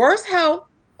in the worst health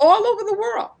all over the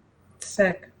world.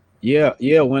 Sick. Yeah.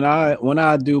 When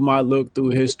I do my look through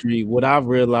history, what I've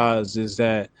realized is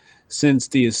that since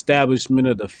the establishment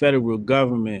of the federal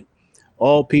government,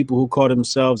 all people who call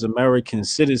themselves American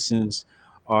citizens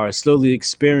are slowly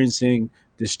experiencing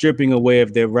the stripping away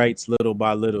of their rights little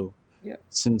by little. Yep.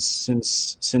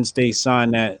 Since they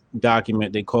signed that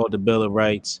document they called the Bill of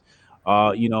Rights,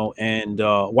 and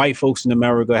white folks in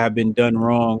America have been done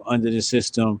wrong under the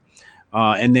system.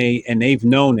 And they've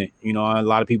known it. A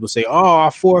lot of people say, oh,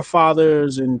 our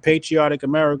forefathers in patriotic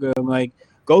America. I'm like,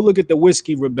 go look at the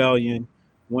Whiskey Rebellion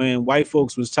when white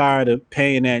folks was tired of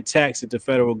paying that tax that the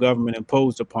federal government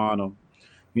imposed upon them.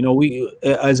 We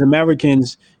as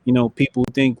Americans, people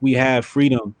think we have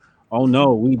freedom. Oh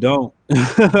no, we don't.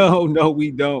 Oh no,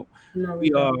 we don't. No,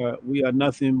 we are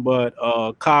nothing but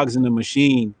cogs in the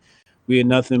machine. We are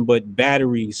nothing but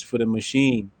batteries for the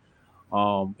machine.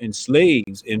 And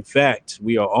slaves. In fact,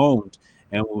 we are owned,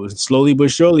 and slowly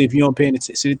but surely, if you don't pay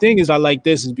attention. See, the thing is, I like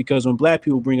this is because when black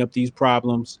people bring up these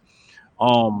problems,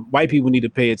 white people need to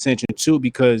pay attention too,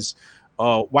 because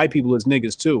white people is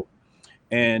niggas too,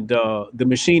 and the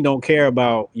machine don't care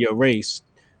about your race.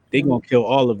 They gonna kill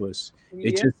all of us. Yeah.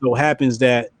 It just so happens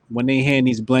that when they hand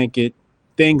these blanket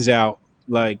things out,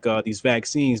 like these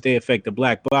vaccines, they affect the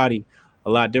black body a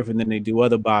lot different than they do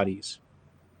other bodies.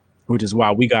 Which is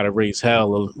why we got to raise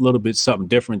hell a little bit something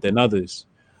different than others.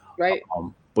 Right.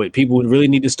 But people would really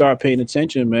need to start paying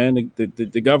attention, man.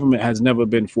 The government has never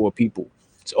been for people.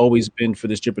 It's always been for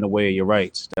the stripping away of your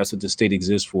rights. That's what the state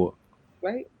exists for.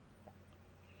 Right.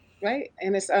 Right.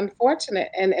 And it's unfortunate.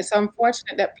 And it's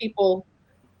unfortunate that people,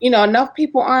 enough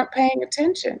people aren't paying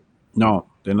attention. No,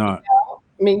 they're not.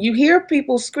 You hear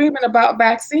people screaming about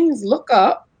vaccines. Look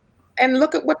up and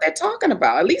look at what they're talking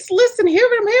about. At least listen, hear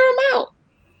them out.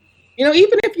 You know,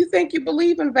 even if you think you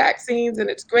believe in vaccines and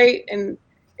it's great and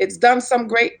it's done some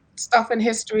great stuff in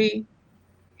history,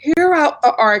 hear out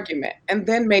the argument and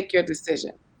then make your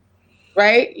decision,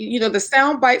 right? You know, the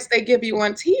sound bites they give you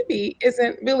on TV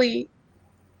isn't really,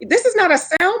 this is not a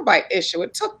soundbite issue.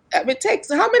 It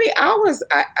takes, how many hours,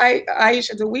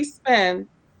 Aisha, do we spend,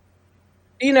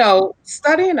 you know,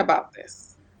 studying about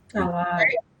this? A lot.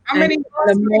 Right? How And many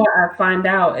the more I find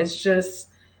out, it's just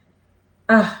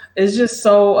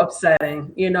so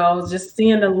upsetting, you know, just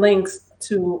seeing the links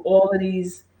to all of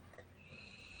these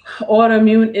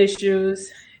autoimmune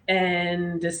issues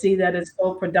and to see that it's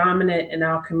so predominant in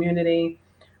our community.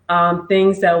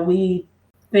 Things that we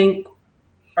think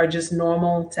are just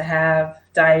normal to have: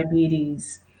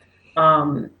 diabetes,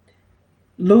 um,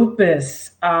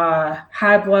 lupus,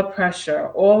 high blood pressure,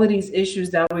 all of these issues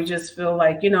that we just feel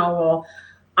like, you know, well,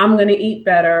 I'm going to eat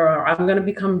better, or I'm going to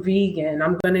become vegan,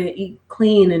 I'm going to eat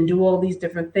clean and do all these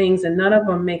different things. And none of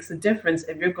them makes a difference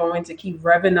if you're going to keep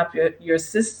revving up your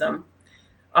system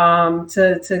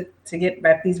to get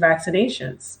back these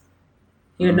vaccinations,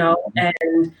 you know.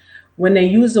 And when they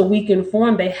use a weakened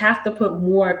form, they have to put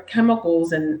more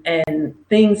chemicals and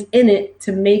things in it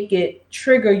to make it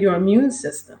trigger your immune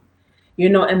system, you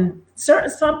know. And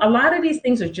a lot of these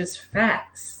things are just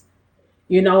facts,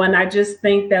 you know. And I just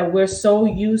think that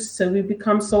we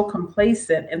become so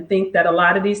complacent and think that a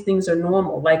lot of these things are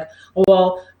normal. Like,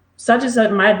 well, such and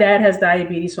such, my dad has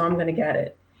diabetes, so I'm going to get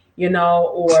it, you know.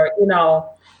 Or, you know,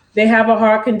 they have a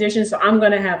heart condition, so I'm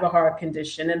going to have a heart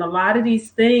condition. And a lot of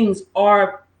these things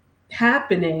are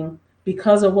happening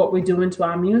because of what we're doing to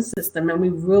our immune system. And we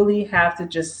really have to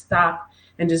just stop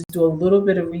and just do a little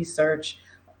bit of research,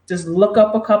 just look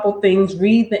up a couple things,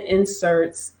 read the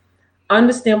inserts,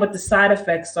 understand what the side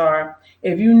effects are.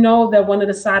 If you know that one of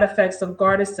the side effects of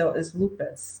Gardasil is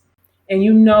lupus, and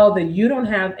you know that you don't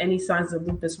have any signs of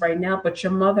lupus right now, but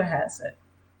your mother has it,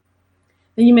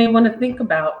 then you may want to think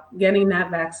about getting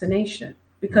that vaccination,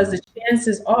 because the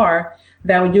chances are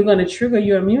that when you're going to trigger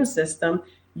your immune system,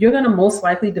 you're going to most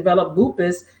likely develop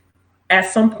lupus at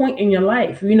some point in your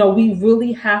life. You know, we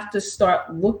really have to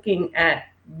start looking at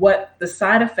what the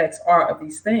side effects are of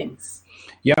these things.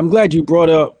 Yeah, I'm glad you brought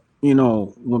up, you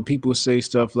know, when people say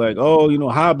stuff like, oh, you know,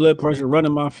 high blood pressure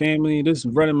running my family, this is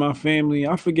running my family.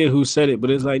 I forget who said it, but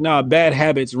it's like, nah, bad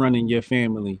habits run in your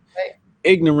family. Right.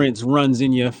 Ignorance runs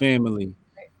in your family,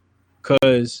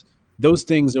 because those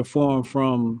things are formed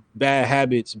from bad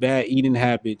habits, bad eating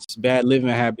habits, bad living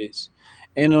habits.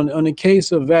 And on the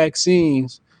case of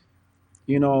vaccines,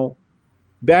 you know,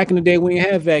 back in the day when you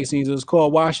had vaccines, it was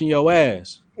called washing your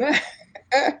ass,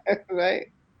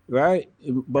 Right. right?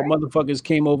 But motherfuckers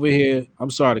came over here. I'm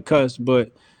sorry to cuss,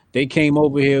 but they came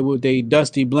over here with they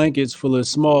dusty blankets full of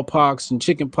smallpox and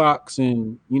chicken pox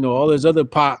and, you know, all those other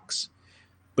pox.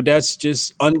 But that's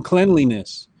just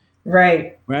uncleanliness,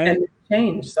 Right. right? And it's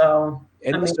changed. So,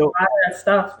 I And mean, so, a lot of that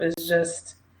stuff is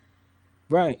just,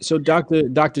 right. So Dr.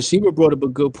 Sieber brought up a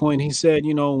good point. He said,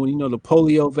 you know, when you know the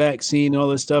polio vaccine and all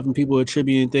this stuff, and people are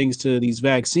attributing things to these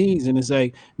vaccines, and it's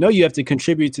like, no, you have to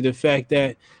contribute to the fact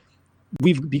that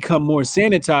we've become more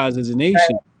sanitized as a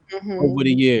nation over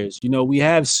the years. You know, we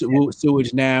have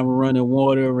sewage now, we're running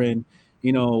water, and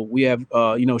you know, we have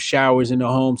you know, showers in the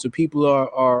home, so people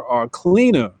are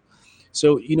cleaner.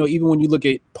 So, you know, even when you look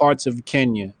at parts of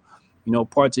Kenya, you know,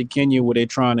 parts of Kenya where they're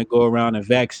trying to go around and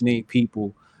vaccinate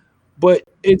people. But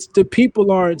it's the people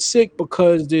aren't sick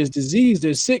because there's disease.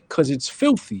 They're sick because it's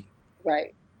filthy.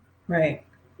 Right. right.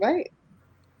 Right.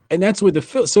 And that's where the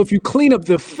filth. So if you clean up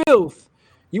the filth,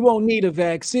 you won't need a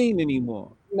vaccine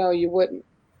anymore. No, you wouldn't.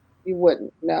 You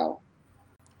wouldn't. No.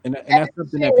 And that's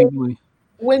something that people.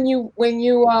 When you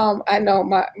I know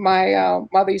my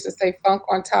mother used to say funk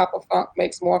on top of funk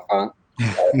makes more funk.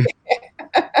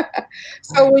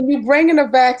 So when you bring in a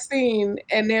vaccine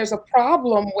and there's a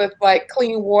problem with like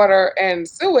clean water and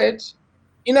sewage,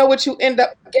 you know what you end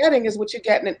up getting is what you're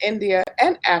getting in India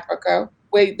and Africa,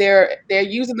 where they're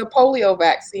using the polio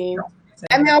vaccine,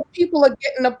 and now people are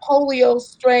getting the polio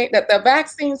strain, that the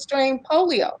vaccine strain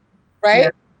polio, right? Yeah.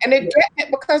 And they're getting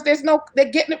it because they're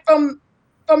getting it from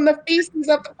the feces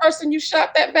of the person you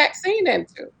shot that vaccine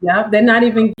into. Yeah, they're not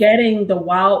even getting the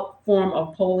wild form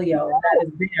of polio that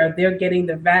is there. They're getting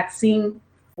the vaccine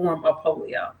form of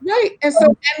polio. Right. And so,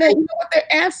 and then you know what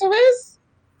their answer is?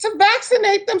 To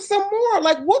vaccinate them some more.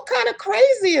 Like, what kind of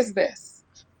crazy is this?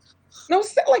 No,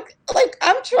 like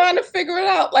I'm trying to figure it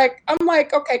out. Like, I'm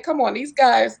like, okay, come on, these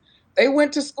guys, they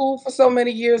went to school for so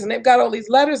many years and they've got all these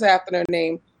letters after their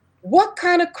name. What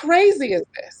kind of crazy is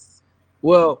this?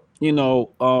 Well, you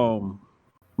know,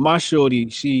 my shorty,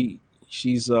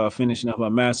 she's finishing up her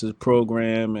master's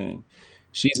program, and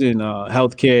She's in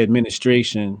healthcare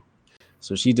administration,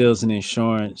 so she deals in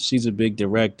insurance. She's a big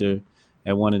director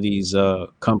at one of these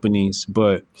companies.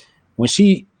 But when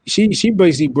she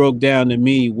basically broke down to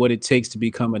me what it takes to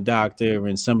become a doctor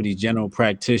and some of these general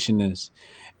practitioners.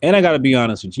 And I got to be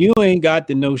honest with you, you ain't got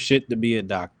to know shit to be a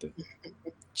doctor.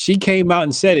 She came out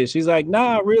and said it. She's like,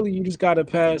 nah, really, you just got to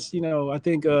pass. I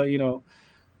think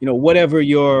whatever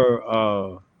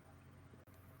your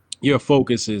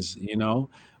focus is.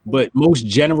 But most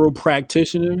general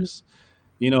practitioners,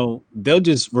 they'll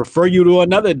just refer you to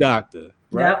another doctor,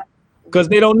 right? Yep. Because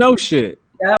they don't know shit.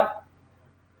 Yep.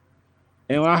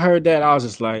 And when I heard that, I was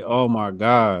just like, oh my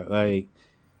God. Like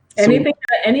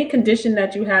Any condition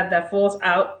that you have that falls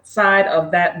outside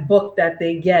of that book that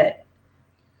they get,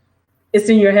 it's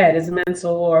in your head, it's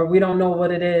mental, or we don't know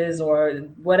what it is, or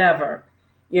whatever.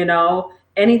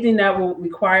 Anything that will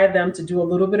require them to do a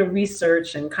little bit of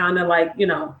research and kind of like,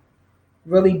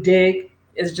 really dig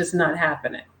is just not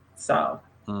happening. So,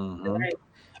 right.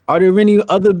 Are there any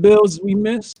other bills we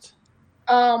missed?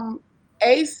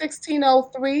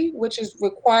 A1603, which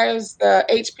requires the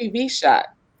HPV shot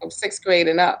from 6th grade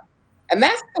and up. And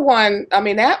that's the one,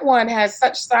 that one has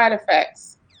such side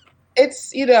effects.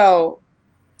 It's,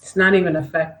 it's not even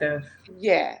effective.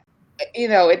 Yeah.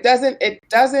 It doesn't,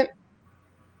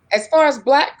 as far as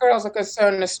Black girls are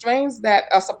concerned, the strains that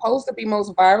are supposed to be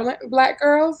most virulent in Black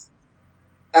girls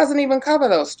doesn't even cover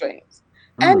those strains.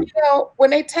 And, when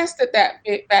they tested that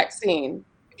vaccine,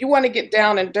 if you want to get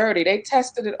down and dirty, they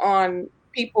tested it on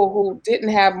people who didn't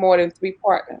have more than 3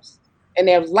 partners in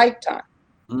their lifetime.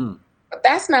 But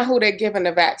that's not who they're giving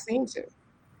the vaccine to.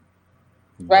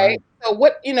 Right? So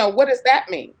what does that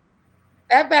mean?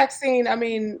 That vaccine,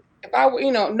 if I were,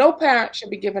 no parent should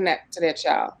be giving that to their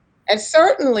child. And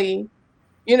certainly,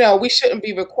 we shouldn't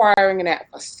be requiring that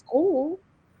for school.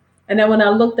 And then when I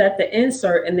looked at the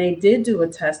insert and they did do a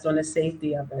test on the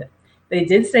safety of it, they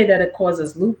did say that it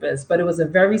causes lupus, but it was a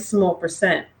very small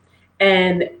percent.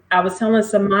 And I was telling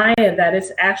Samaya that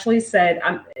it's actually said,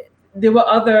 there were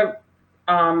other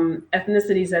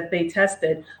ethnicities that they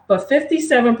tested, but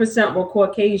 57% were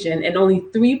Caucasian and only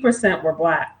 3% were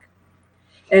Black.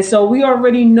 And so we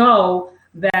already know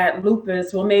that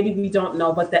lupus, well, maybe we don't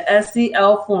know, but the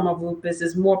SCL form of lupus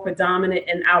is more predominant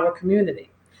in our community.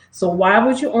 So why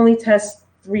would you only test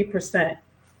 3%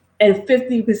 and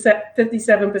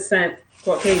 57%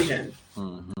 Caucasian?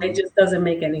 It just doesn't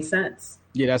make any sense.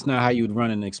 Yeah, that's not how you'd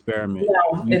run an experiment.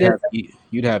 No,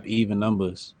 you'd have even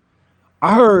numbers.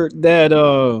 I heard that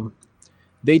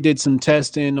they did some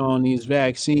testing on these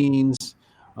vaccines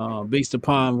based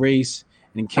upon race,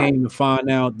 and came to find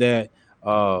out that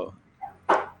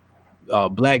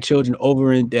Black children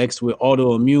over-indexed with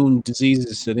autoimmune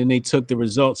diseases. So then they took the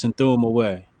results and threw them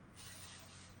away.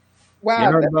 Wow.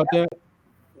 You heard about that?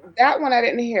 That one I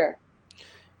didn't hear.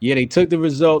 Yeah, they took the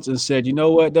results and said, you know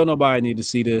what? Don't nobody need to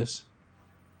see this,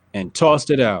 and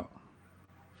tossed it out.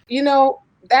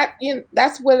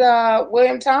 That's what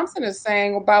William Thompson is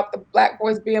saying about the Black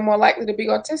boys being more likely to be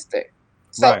autistic.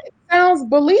 So It sounds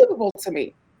believable to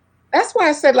me. That's why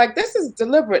I said, like, this is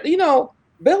deliberate.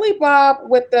 Billy Bob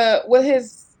with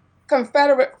his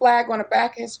Confederate flag on the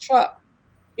back of his truck,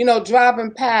 driving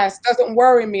past doesn't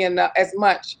worry me enough as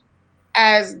much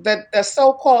as the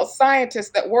so-called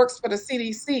scientist that works for the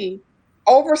CDC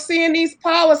overseeing these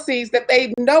policies that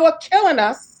they know are killing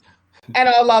us and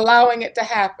are allowing it to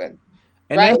happen.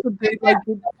 And right? that's what they like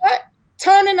to,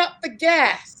 turning up the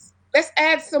gas. Let's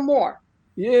add some more.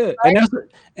 Yeah, right?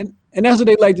 and that's what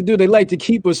they like to do. They like to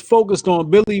keep us focused on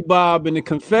Billy Bob and the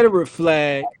Confederate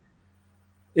flag.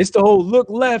 It's the whole look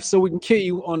left so we can kill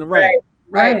you on the right.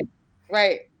 Right.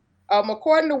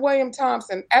 According to William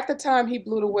Thompson, at the time he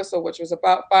blew the whistle, which was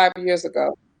about 5 years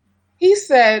ago, he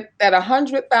said that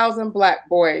 100,000 Black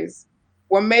boys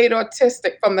were made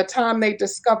autistic from the time they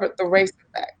discovered the race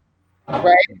effect,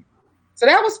 right? So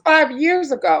that was 5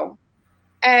 years ago.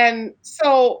 And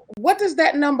so what does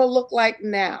that number look like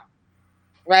now,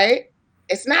 right?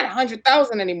 It's not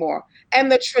 100,000 anymore.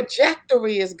 And the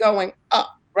trajectory is going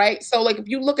up, right? So like if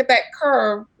you look at that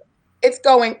curve, it's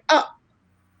going up,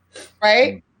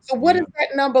 right? So what does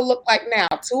that number look like now?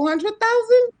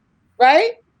 200,000,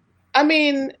 right?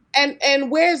 And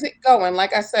where's it going?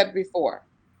 Like I said before,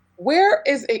 where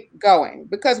is it going?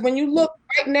 Because when you look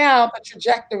right now, the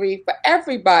trajectory for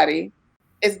everybody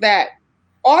is that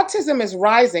autism is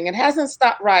rising. It hasn't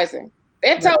stopped rising.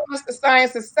 They're telling us the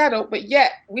science is settled, but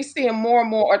yet we seeing more and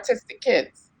more autistic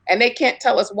kids, and they can't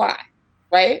tell us why,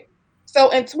 right?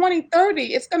 So in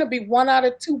 2030, it's going to be 1 out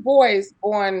of 2 boys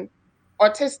born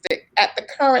autistic at the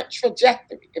current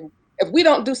trajectory if we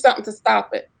don't do something to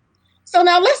stop it. So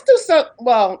now let's do some,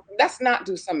 well, let's not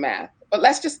do some math, but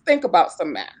let's just think about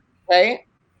some math, right?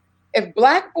 If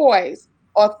Black boys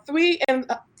are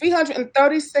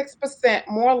 336%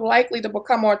 more likely to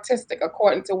become autistic,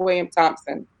 according to William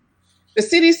Thompson, the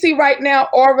CDC right now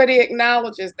already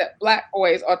acknowledges that Black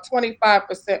boys are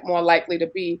 25% more likely to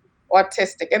be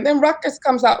autistic. And then Rutgers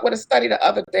comes out with a study the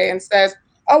other day and says,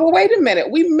 oh, well, wait a minute,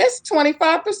 we missed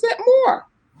 25% more.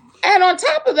 And on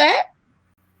top of that,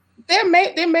 they're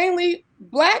mainly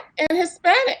Black and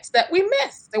Hispanics that we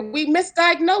missed, that we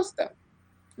misdiagnosed them.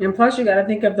 And plus, you got to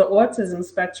think of the autism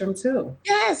spectrum too.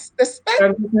 Yes, the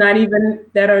spectrum. Not even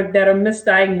that are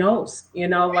misdiagnosed. You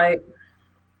know, like.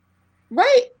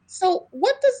 Right. So,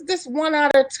 what does this 1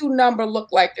 out of 2 number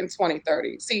look like in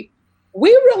 2030? See,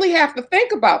 we really have to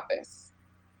think about this.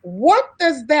 What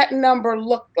does that number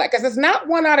look like? Because it's not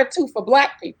 1 out of 2 for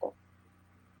Black people,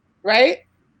 right?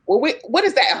 Well, what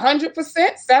is that, 100%,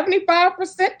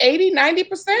 75%, 80,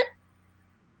 90%?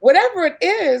 Whatever it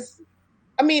is,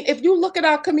 I mean, if you look at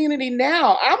our community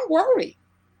now, I'm worried.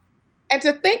 And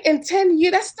to think in 10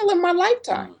 years, that's still in my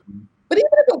lifetime. But even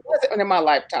if it wasn't in my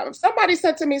lifetime, if somebody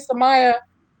said to me, Samaya,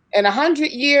 in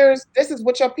 100 years, this is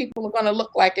what your people are going to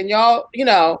look like. And y'all,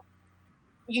 100%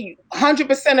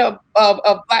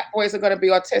 of Black boys are going to be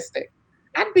autistic.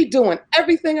 I'd be doing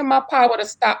everything in my power to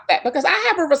stop that, because I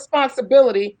have a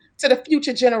responsibility to the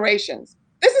future generations.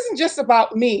 This isn't just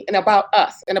about me and about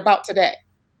us and about today,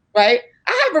 right?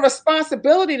 I have a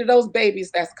responsibility to those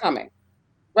babies that's coming,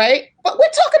 right? But we're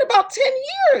talking about 10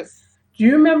 years. Do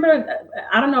you remember,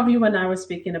 I don't know if you and I were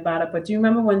speaking about it, but do you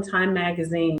remember when Time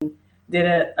Magazine did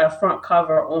a front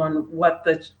cover on what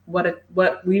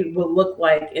we will look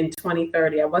like in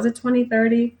 2030? Was it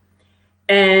 2030?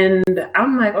 And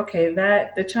I'm like, okay,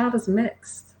 that the child is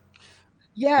mixed.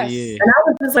 Yes. Yeah. And I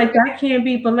was just like, that can't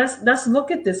be, but let's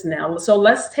look at this now. So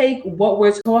let's take what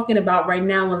we're talking about right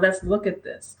now and let's look at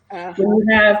this. When you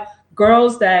have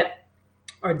girls that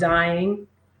are dying,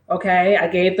 okay, I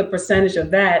gave the percentage of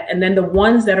that. And then the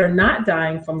ones that are not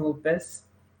dying from lupus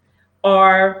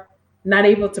are not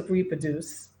able to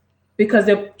reproduce because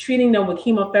they're treating them with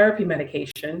chemotherapy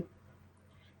medication.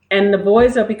 And the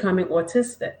boys are becoming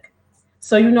autistic.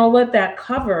 So you know what? That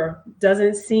cover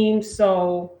doesn't seem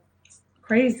so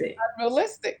crazy.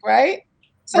 Unrealistic, right?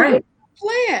 So right.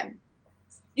 Plan.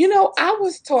 I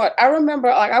was taught, I remember,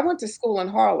 like, I went to school in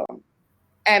Harlem.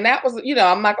 And that was,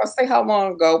 I'm not going to say how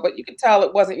long ago, but you could tell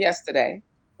it wasn't yesterday,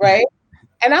 right?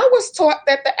 And I was taught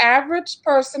that the average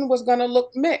person was going to look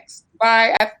mixed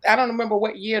by, I don't remember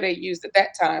what year they used at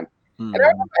that time. And I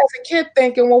remember as a kid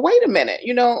thinking, well, wait a minute,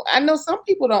 I know some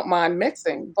people don't mind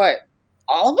mixing, but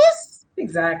all of us?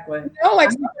 Exactly. Like,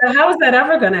 how is that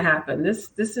ever going to happen?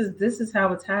 This is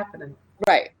how it's happening.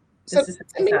 Right. So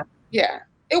to me, yeah,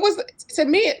 to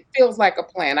me, it feels like a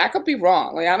plan. I could be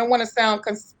wrong. Like, I don't want to sound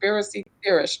conspiracy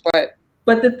theorish,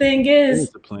 but the thing is,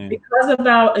 because of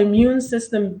our immune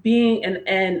system being,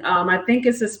 and I think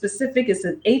it's an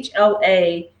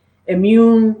HLA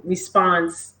immune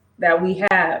response that we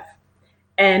have,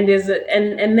 and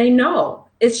and they know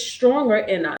it's stronger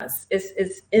in us.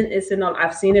 It's in.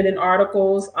 I've seen it in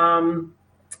articles.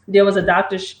 There was a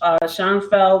Dr.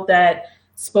 Schoenfeld that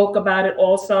spoke about it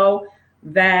also,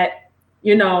 that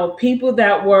people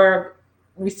that were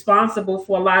responsible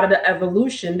for a lot of the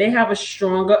evolution, they have a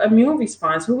stronger immune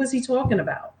response. Who is he talking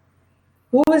about?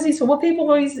 What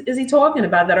people is he talking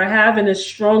about that are having a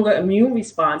stronger immune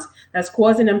response that's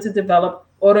causing them to develop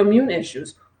autoimmune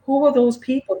issues? Who are those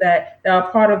people that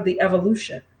are part of the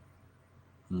evolution?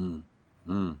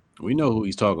 We know who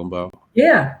he's talking about.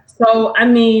 Yeah. So, I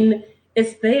mean,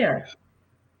 it's there.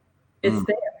 It's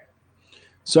there.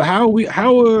 So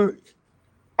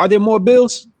are there more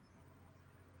bills?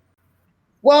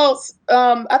 Well,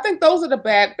 I think those are the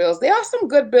bad bills. There are some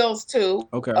good bills too.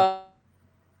 Okay.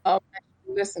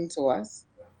 Listen to us.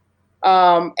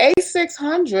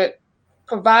 A600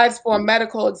 provides for a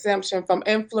medical exemption from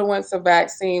influenza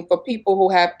vaccine for people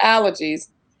who have allergies.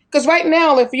 Because right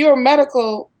now, if you're a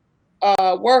medical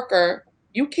worker,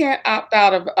 you can't opt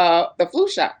out of the flu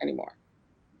shot anymore.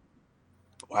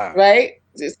 Wow. Right?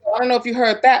 So I don't know if you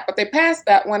heard that, but they passed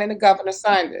that one and the governor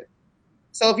signed it.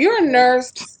 So if you're a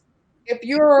nurse, if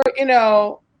you're,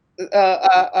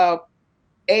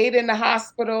 aide in the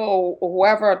hospital or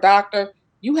whoever, a doctor,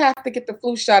 you have to get the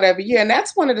flu shot every year. And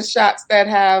that's one of the shots that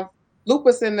have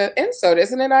lupus in the insert,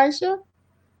 isn't it, Aisha?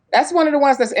 That's one of the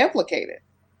ones that's implicated.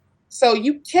 So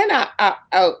you cannot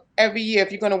opt out every year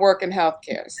if you're going to work in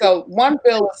healthcare. So one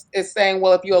bill is saying,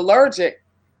 well, if you're allergic,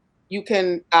 you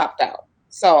can opt out.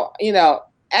 So,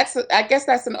 I guess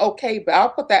that's an okay, but I'll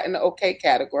put that in the okay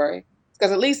category. It's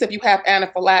Because at least if you have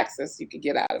anaphylaxis, you could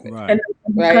get out of it. Right. And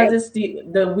because Right. it's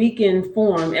the weakened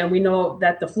form, and we know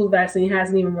that the flu vaccine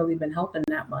hasn't even really been helping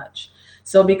that much.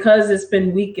 So because it's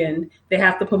been weakened, they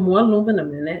have to put more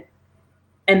aluminum in it,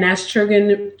 and that's triggering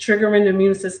the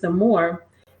immune system more,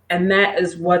 and that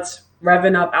is what's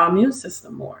revving up our immune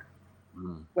system more.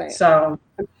 Right. So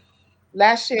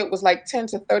Last year it was like 10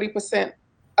 to 30%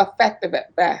 effective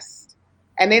at best.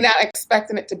 And they're not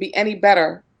expecting it to be any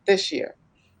better this year.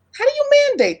 How do you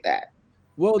mandate that?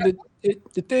 Well,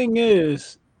 the thing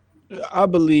is, I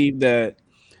believe that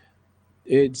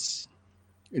it's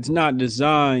not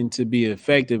designed to be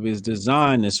effective. It's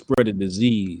designed to spread a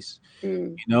disease.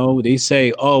 Mm. You know, they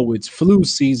say, "Oh, it's flu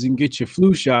season. Get your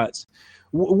flu shots."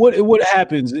 What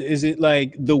happens? Is it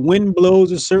like the wind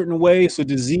blows a certain way, so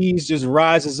disease just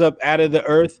rises up out of the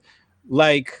earth,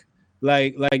 like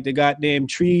the goddamn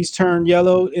trees turn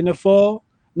yellow in the fall?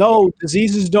 No,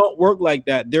 diseases don't work like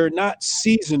that. They're not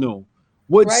seasonal.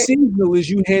 What's Right. seasonal is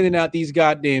you handing out these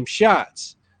goddamn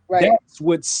shots. Right. That's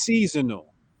what's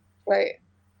seasonal. Right.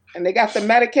 And they got the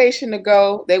medication to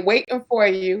go. They're waiting for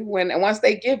you once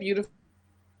they give you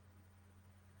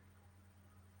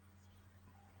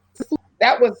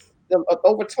that was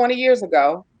over 20 years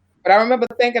ago. But I remember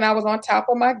thinking I was on top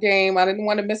of my game. I didn't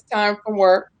want to miss time from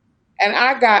work. And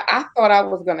I thought I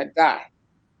was going to die.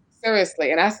 Seriously.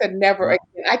 And I said, never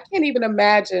again. I can't even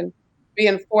imagine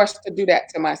being forced to do that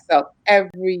to myself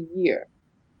every year.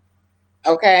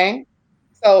 Okay.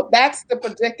 So that's the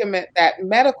predicament that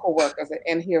medical workers are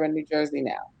in here in New Jersey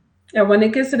now. and when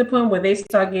it gets to the point where they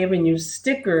start giving you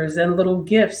stickers and little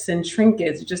gifts and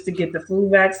trinkets just to get the flu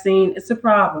vaccine, it's a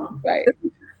problem. Right.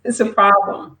 It's a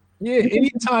problem. Yeah,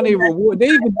 anytime they reward,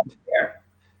 they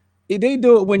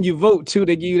do it when you vote too.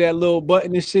 They give you that little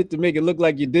button and shit to make it look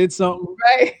like you did something.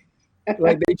 Right.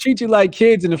 Like they treat you like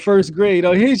kids in the first grade.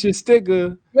 Oh, here's your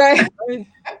sticker. Right.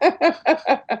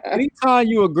 Anytime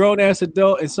you a grown ass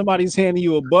adult and somebody's handing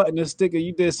you a button or sticker,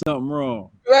 you did something wrong.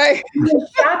 Right.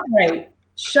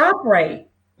 ShopRite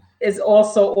is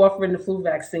also offering the flu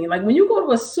vaccine. Like when you go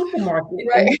to a supermarket,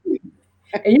 Right.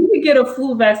 and you can get a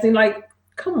flu vaccine, like,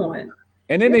 come on.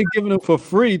 And then they giving them for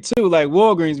free too. Like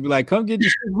Walgreens be like, come get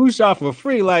your flu shot for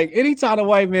free. Like anytime a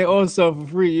white man owns something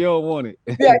for free, you don't want it.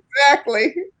 Yeah,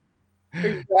 exactly.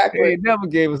 Exactly. They never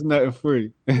gave us nothing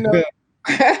free. No.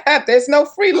 There's no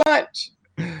free lunch.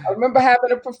 I remember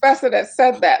having a professor that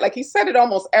said that. Like he said it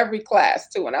almost every class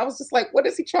too. And I was just like, what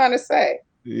is he trying to say?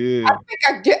 Yeah. I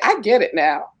think I get it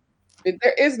now.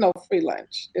 There is no free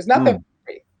lunch. There's nothing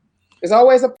free. There's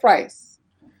always a price.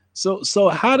 So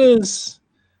how does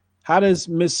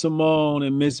Miss Simone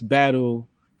and Miss battle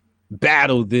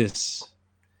this?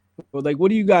 Well, like, what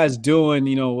are you guys doing?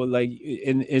 You know, like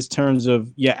in terms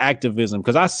of your activism?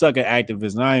 Because I suck at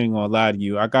activism. I ain't gonna lie to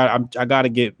you. I got to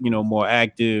get more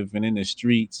active and in the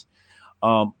streets.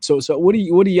 So what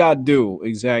do y'all do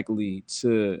exactly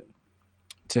to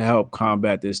help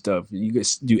combat this stuff? Do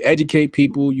you educate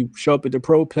people? You show up at the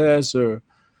protests or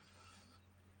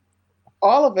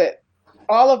all of it?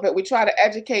 We try to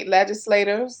educate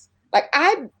legislators. Like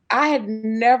I had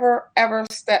never ever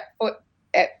stepped foot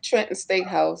at Trenton State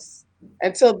House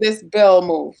until this bill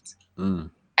moved.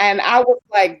 And I was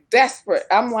like desperate.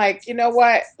 I'm like, you know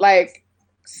what? Like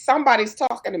somebody's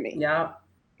talking to me. Yeah.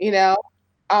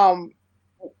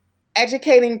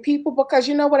 Educating people, because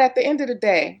you know what, at the end of the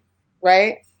day,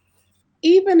 right?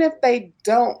 Even if they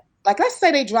don't, like let's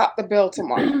say they drop the bill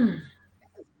tomorrow.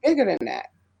 It's bigger than that.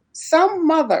 Some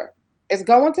mother is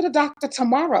going to the doctor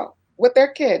tomorrow with their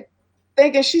kid,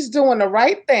 thinking she's doing the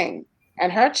right thing,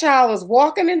 and her child is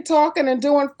walking and talking and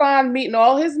doing fine, meeting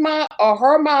all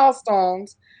her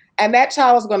milestones, and that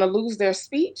child is going to lose their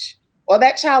speech, or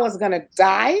that child is going to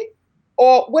die,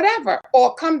 or whatever,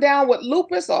 or come down with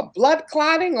lupus or blood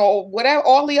clotting or whatever,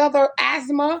 all the other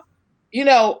asthma,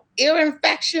 ear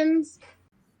infections,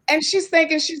 and she's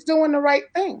thinking she's doing the right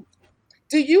thing.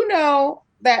 Do you know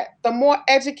that the more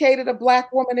educated a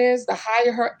Black woman is, the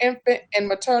higher her infant and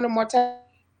maternal mortality?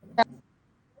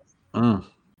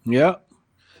 Yeah.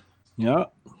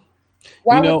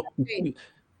 Why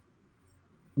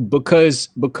because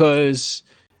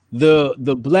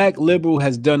the Black liberal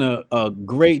has done a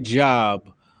great job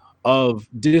of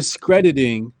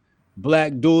discrediting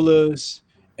Black doulas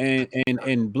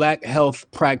and Black health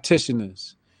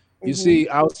practitioners. You see,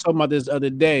 I was talking about this the other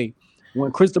day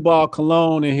when Cristobal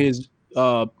Colon and his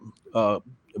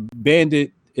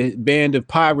band of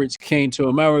pirates came to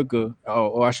America,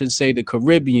 or I should say the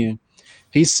Caribbean.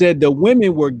 He said the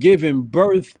women were giving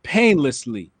birth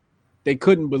painlessly. They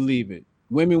couldn't believe it.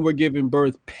 Women were giving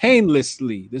birth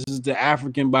painlessly. This is the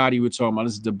African body we're talking about.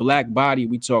 This is the Black body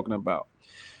we're talking about.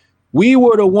 We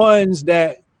were the ones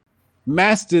that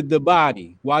mastered the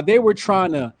body. While they were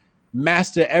trying to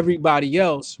master everybody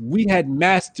else, we had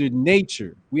mastered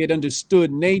nature. We had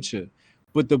understood nature.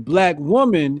 But the black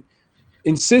woman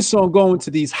insists on going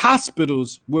to these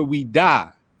hospitals where we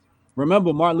die.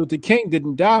 Remember, Martin Luther King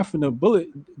didn't die from a bullet.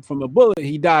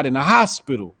 He died in a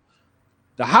hospital.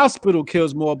 The hospital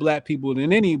kills more black people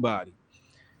than anybody.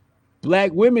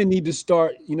 Black women need to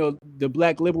start, the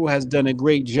Black Liberal has done a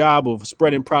great job of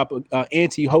spreading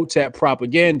anti-Hotep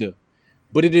propaganda,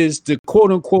 but it is the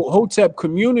quote unquote Hotep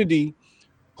community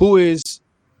who is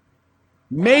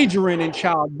majoring in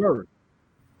childbirth.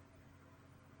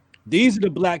 These are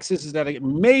the black sisters that are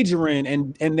majoring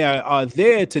and they are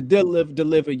there to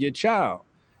deliver your child.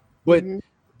 But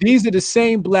these are the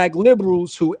same black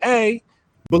liberals who A,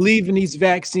 believe in these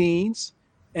vaccines,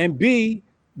 and B,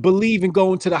 believe in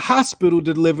going to the hospital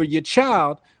to deliver your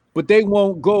child, but they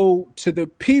won't go to the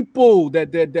people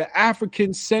that the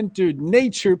African-centered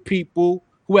nature people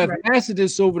who have mastered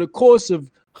this over the course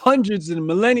of hundreds and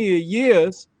millennia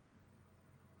years.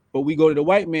 But we go to the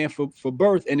white man for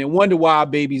birth and then wonder why our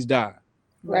babies die.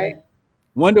 Right.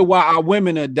 Wonder why our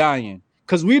women are dying.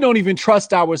 Because we don't even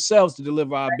trust ourselves to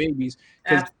deliver our babies.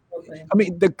 Absolutely. I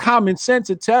mean, the common sense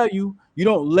to tell you, you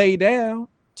don't lay down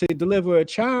to deliver a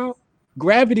child.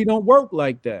 Gravity don't work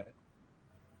like that.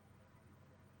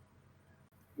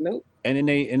 Nope. And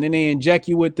then they inject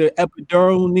you with the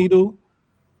epidural needle,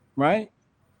 right?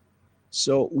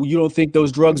 So you don't think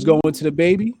those drugs go into the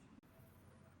baby?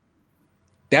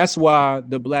 That's why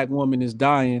the black woman is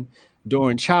dying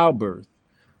during childbirth,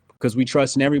 because we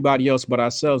trust in everybody else but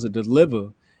ourselves to deliver,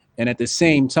 and at the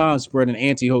same time spreading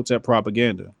anti-Hotep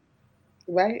propaganda.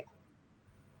 Right.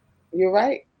 You're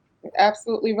right. You're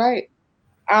absolutely right.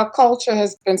 Our culture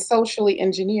has been socially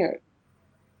engineered.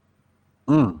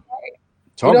 Right?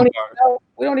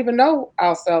 We don't even know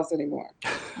ourselves anymore.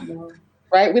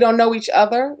 Right? We don't know each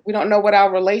other. We don't know what our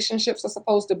relationships are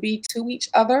supposed to be to each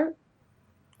other.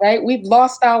 Right? We've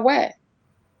lost our way.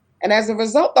 And as a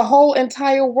result, the whole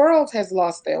entire world has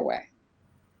lost their way.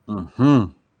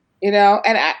 And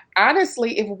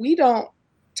honestly, if we don't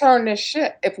turn this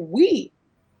ship,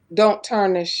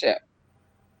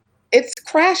 it's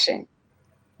crashing.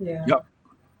 Yeah.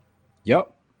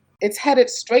 Yep. It's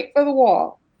headed straight for the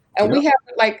wall. And we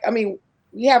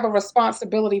have a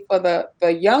responsibility for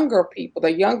the younger people,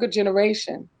 the younger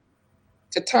generation,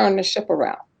 to turn the ship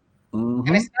around.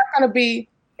 And it's not going to be,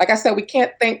 like I said, we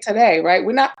can't think today, right?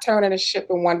 We're not turning the ship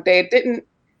in one day.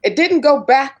 It didn't go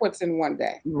backwards in one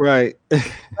day. Right.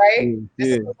 Right? This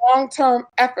is a long-term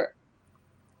effort.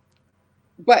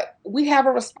 But we have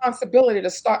a responsibility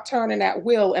to start turning that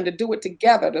wheel and to do it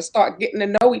together, to start getting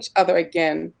to know each other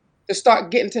again, to start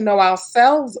getting to know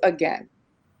ourselves again.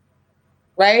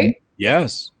 Right?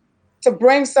 Yes. To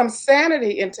bring some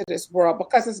sanity into this world,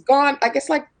 because it's gone.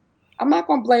 I'm not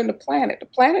going to blame the planet. The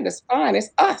planet is fine.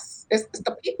 It's us. It's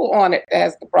the people on it that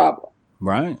has the problem.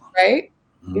 Right. Right?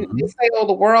 You say, oh,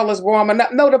 the world is warming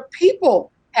up. No, the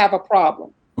people have a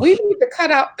problem. We need to cut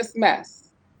out this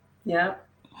mess. Yeah.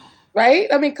 Right?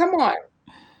 I mean, come on.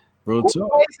 Real Who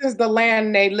talk. poisons the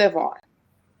land they live on?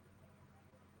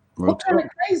 What kind of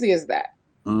crazy is that?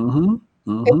 It's up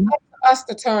to us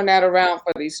to turn that around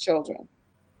for these children.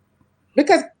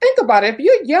 Because think about it, if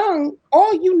you're young,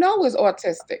 all you know is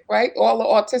autistic, right? All the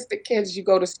autistic kids you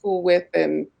go to school with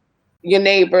and your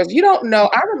neighbors, you don't know.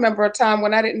 I remember a time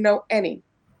when I didn't know any.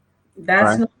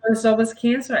 That's right. So is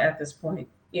cancer at this point.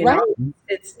 You know,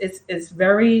 it's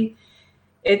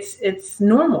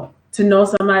normal to know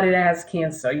somebody that has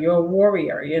cancer. You're a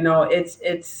warrior. You know, it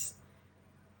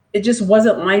just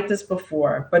wasn't like this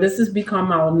before, but this has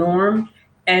become our norm.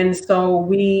 And so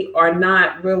we are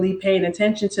not really paying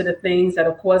attention to the things that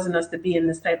are causing us to be in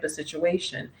this type of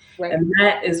situation. Right. And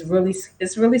that is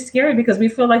it's really scary, because we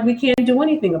feel like we can't do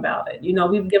anything about it. You know,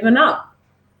 we've given up.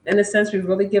 In a sense, we've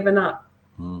really given up.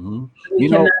 We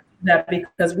cannot do that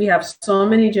because we have so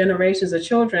many generations of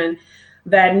children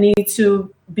that need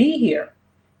to be here.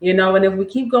 You know, and if we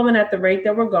keep going at the rate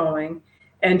that we're going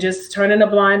and just turning a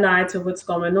blind eye to what's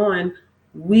going on,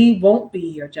 we won't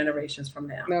be here generations from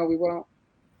now. No, we won't.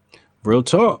 Real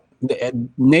talk.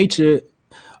 Nature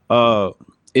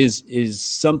is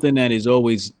something that is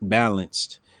always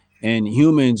balanced, and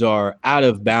humans are out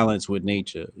of balance with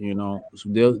nature. You know,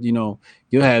 so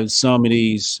you'll have some of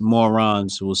these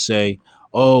morons who will say,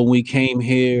 "Oh, we came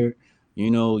here,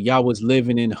 y'all was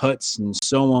living in huts and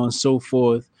so on and so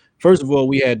forth." First of all,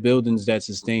 we had buildings that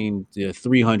sustained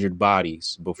 300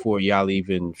 bodies before y'all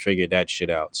even figured that shit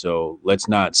out. So let's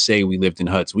not say we lived in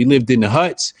huts. We lived in the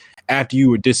huts after you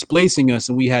were displacing us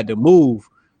and we had to move.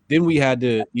 Then we had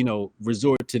to,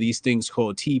 resort to these things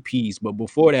called TPs. But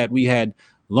before that, we had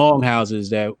longhouses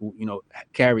that,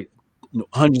 carried,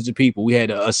 hundreds of people. We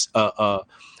had a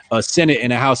Senate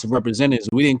and a House of Representatives.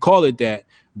 We didn't call it that,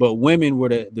 but women were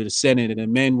the Senate and the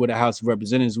men were the House of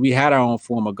Representatives. We had our own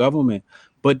form of government.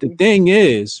 But the thing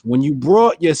is, when you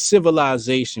brought your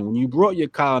civilization, when you brought your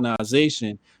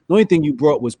colonization, the only thing you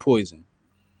brought was poison.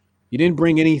 You didn't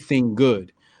bring anything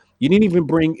good. You didn't even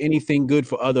bring anything good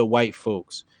for other white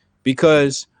folks,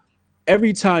 because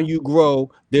every time you grow,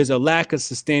 there's a lack of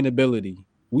sustainability.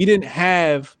 We didn't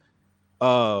have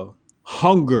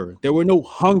hunger. There were no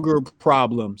hunger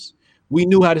problems. We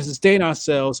knew how to sustain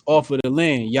ourselves off of the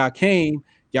land. Y'all came,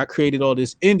 y'all created all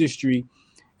this industry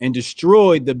and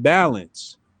destroyed the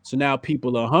balance. So now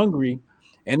people are hungry.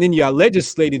 And then y'all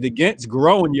legislated against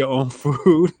growing your own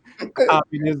food.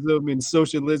 Communism and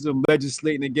socialism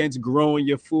legislating against growing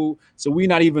your food. So we're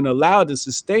not even allowed to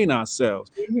sustain ourselves.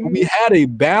 Mm-hmm. We had a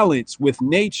balance with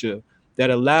nature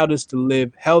that allowed us to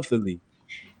live healthily.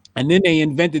 And then they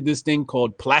invented this thing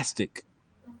called plastic.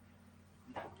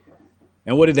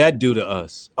 And what did that do to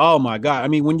us? Oh my God. I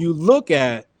mean, when you look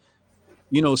at,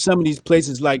 some of these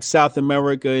places like South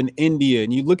America and India,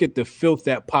 and you look at the filth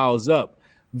that piles up,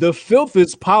 the filth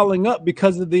is piling up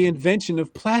because of the invention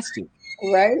of plastic.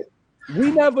 Right.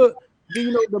 We never,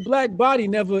 the black body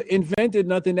never invented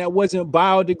nothing that wasn't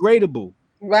biodegradable.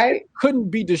 Right. Couldn't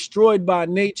be destroyed by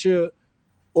nature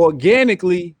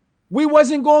organically. We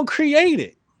wasn't going to create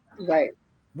it. Right.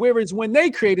 Whereas when they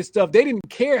created stuff, they didn't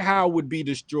care how it would be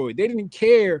destroyed. They didn't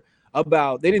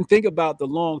think about the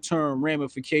long-term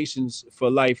ramifications for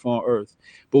life on Earth.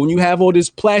 But when you have all this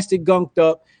plastic gunked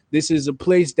up, this is a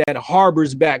place that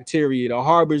harbors bacteria, that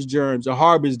harbors germs, that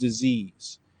harbors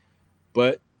disease.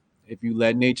 But if you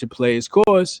let nature play its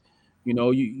course, we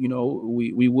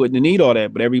wouldn't need all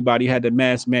that. But everybody had to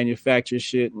mass manufacture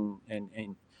shit,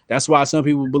 and that's why some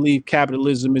people believe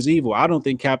capitalism is evil. I don't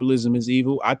think capitalism is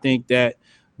evil. I think that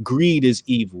greed is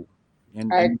evil, and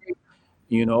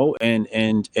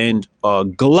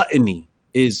gluttony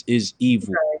is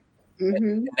evil. Mm-hmm.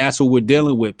 And that's what we're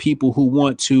dealing with. People who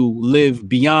want to live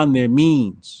beyond their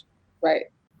means. Right.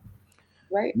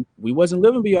 We wasn't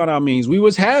living beyond our means. We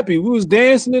was happy. We was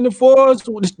dancing in the forest,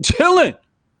 chilling.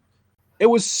 It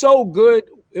was so good.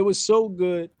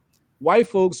 White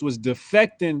folks was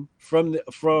defecting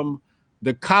from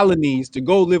the colonies to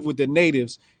go live with the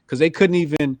natives because they couldn't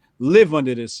even live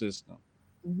under this system.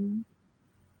 Mm-hmm.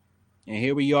 And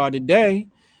here we are today.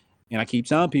 And I keep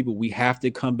telling people we have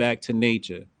to come back to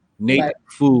nature. Native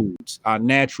foods, our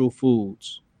natural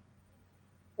foods.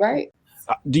 Right.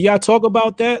 Do y'all talk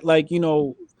about that? Like,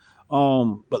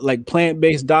 but like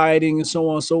plant-based dieting and so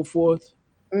on and so forth?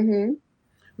 Mm-hmm.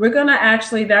 We're going to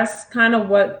actually, that's kind of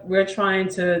what we're trying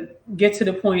to get to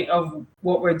the point of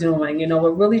what we're doing.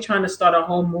 We're really trying to start a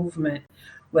whole movement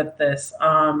with this.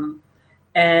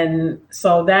 And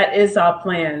so that is our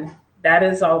plan. That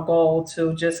is our goal,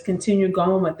 to just continue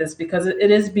going with this, because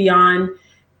it is beyond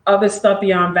other stuff,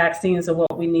 beyond vaccines, of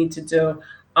what we need to do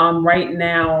right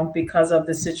now because of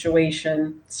the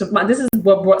situation. So this is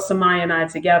what brought Samaya and I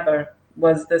together,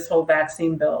 was this whole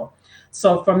vaccine bill.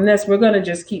 So from this, we're going to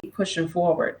just keep pushing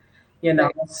forward,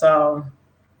 So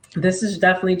this is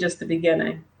definitely just the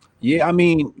beginning. Yeah, I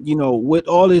mean, with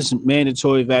all this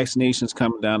mandatory vaccinations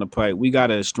coming down the pipe, we got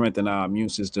to strengthen our immune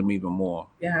system even more.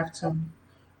 You have to.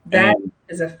 That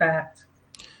is a fact.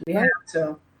 We have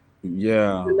to.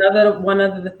 Yeah. One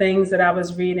of the things that I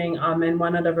was reading in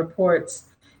one of the reports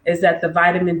is that the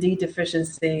vitamin D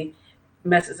deficiency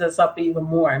messes us up even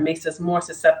more. It makes us more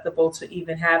susceptible to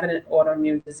even having an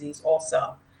autoimmune disease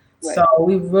also. Right. So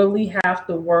we really have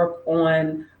to work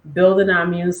on building our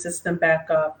immune system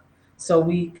back up so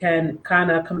we can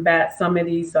kind of combat some of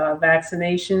these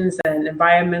vaccinations and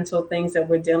environmental things that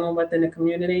we're dealing with in the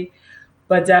community.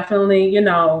 But definitely,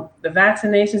 the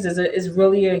vaccinations is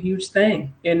really a huge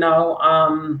thing, and,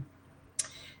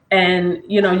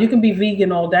 you can be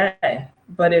vegan all day,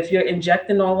 but if you're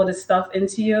injecting all of this stuff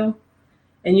into you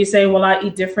and you say, well, I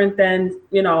eat different than,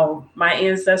 my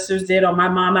ancestors did, or my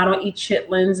mom, I don't eat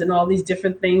chitlins and all these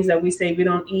different things that we say we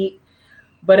don't eat.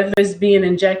 But if it's being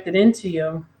injected into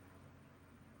you,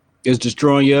 it's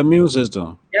destroying your immune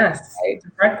system. Yes,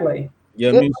 directly.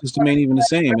 Your immune system ain't even the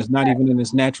same. It's not even in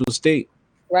its natural state.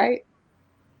 Right.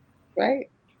 Good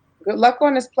luck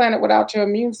on this planet without your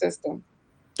immune system.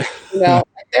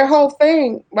 Their whole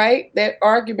thing, right? Their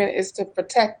argument is to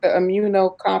protect the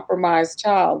immunocompromised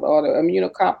child or the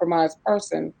immunocompromised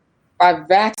person by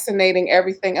vaccinating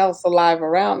everything else alive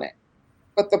around it.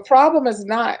 But the problem is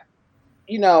not,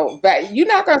 you're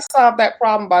not going to solve that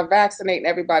problem by vaccinating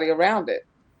everybody around it.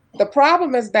 The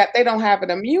problem is that they don't have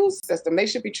an immune system. They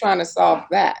should be trying to solve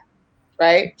that,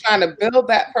 right? Trying to build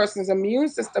that person's immune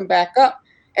system back up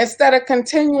instead of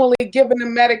continually giving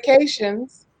them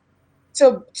medications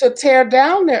to tear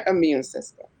down their immune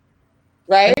system,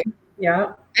 right?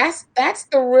 Yeah. That's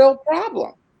the real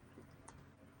problem.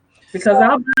 Because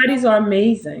our bodies are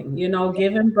amazing,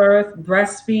 giving birth,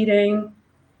 breastfeeding,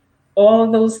 all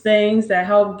of those things that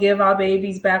help give our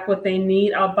babies back what they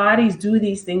need. Our bodies do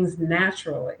these things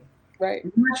naturally. Right.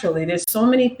 Naturally. There's so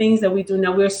many things that we do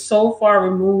now. We're so far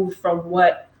removed from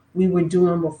what we were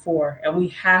doing before, and we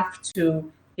have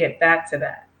to get back to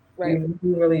that. Right.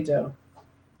 We really do.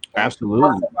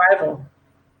 Absolutely. Survival.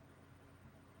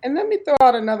 And let me throw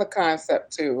out another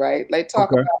concept too, right? They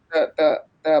talk about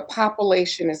the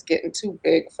population is getting too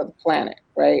big for the planet,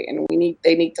 right? And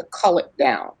they need to cull it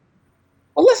down.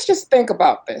 Well, let's just think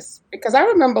about this, because I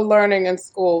remember learning in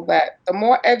school that the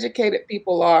more educated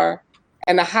people are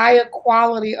and the higher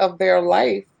quality of their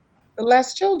life, the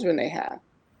less children they have,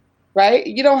 right?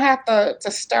 You don't have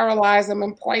to sterilize them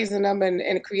and poison them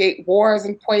and create wars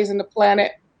and poison the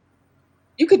planet.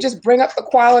 You could just bring up the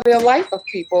quality of life of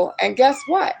people, and guess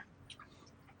what?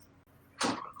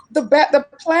 The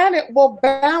planet will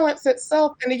balance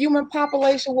itself, and the human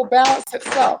population will balance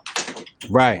itself.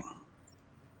 Right.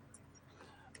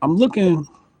 I'm looking.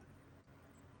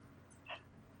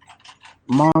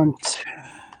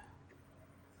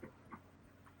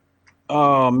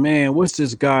 Oh man, what's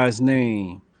this guy's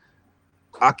name?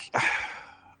 I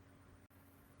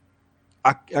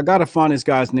gotta find this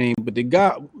guy's name, but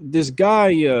this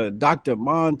guy, Dr.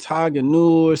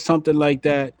 Montagnu or something like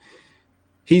that.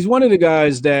 He's one of the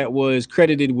guys that was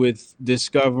credited with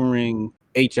discovering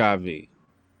HIV,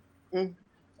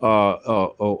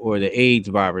 or the AIDS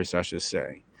virus, I should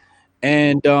say.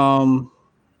 And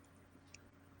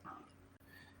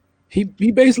he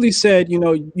basically said,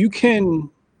 you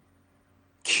can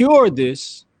cure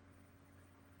this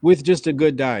with just a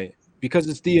good diet, because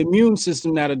it's the immune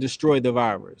system that'll destroy the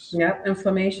virus. Yep,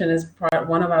 inflammation is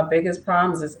one of our biggest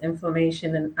problems. Is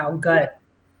inflammation in our gut.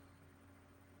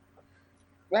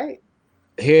 Right.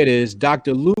 Here it is,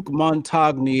 Dr. Luc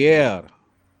Montagnier.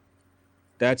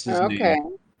 That's his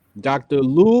name. Dr.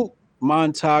 Luc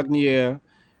Montagnier,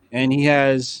 and he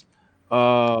has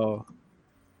a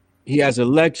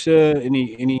lecture, and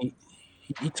he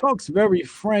talks very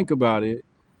frank about it.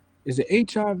 Is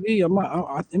it HIV?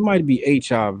 It might be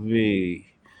HIV.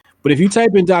 But if you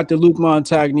type in Dr. Luc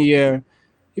Montagnier,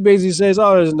 he basically says,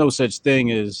 "Oh, there's no such thing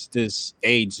as this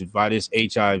AIDS by this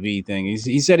HIV thing."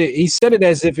 He said it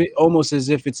as if almost as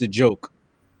if it's a joke.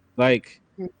 Like,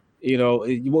 what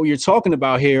you're talking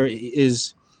about here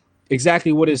is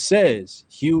exactly what it says: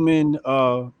 human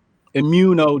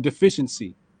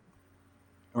immunodeficiency,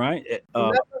 right?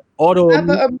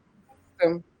 Autoimmune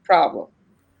problem.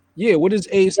 Yeah, what does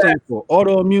AIDS stand for?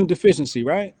 Autoimmune deficiency,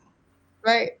 right?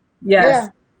 Right. Yes. Yeah.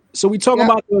 So we talking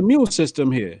about the immune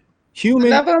system here.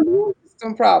 Another immune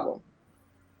system problem.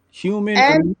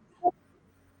 And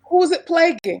who's it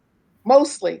plaguing?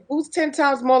 Mostly. Who's 10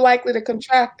 times more likely to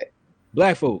contract it?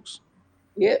 Black folks.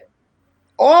 Yeah.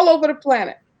 All over the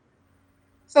planet.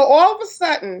 So all of a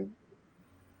sudden,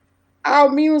 our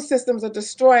immune systems are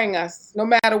destroying us no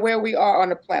matter where we are on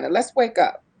the planet. Let's wake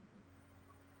up.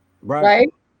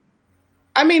 Right?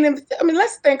 I mean,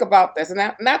 let's think about this. And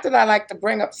not that I like to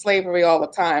bring up slavery all the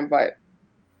time, but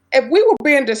if we were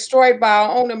being destroyed by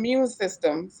our own immune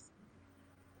systems,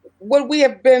 would we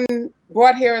have been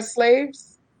brought here as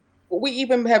slaves? Would we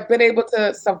even have been able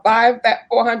to survive that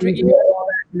 400 years?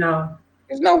 No.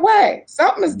 There's no way.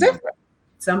 Something is different.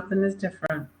 Something is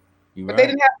different. But they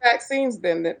didn't have vaccines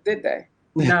then, did they?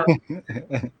 No.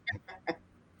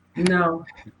 No.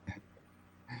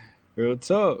 Real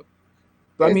talk.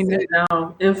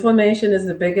 No. Inflammation is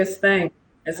the biggest thing.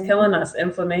 It's killing us.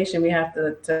 Inflammation. We have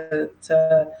to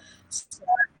start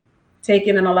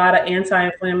taking in a lot of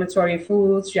anti-inflammatory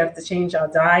foods. You have to change our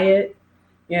diet.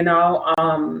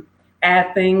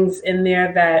 Add things in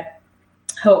there that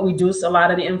help reduce a lot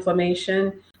of the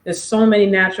inflammation. There's so many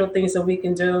natural things that we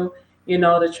can do,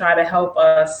 to try to help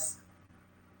us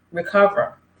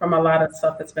recover from a lot of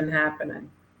stuff that's been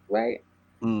happening. Right.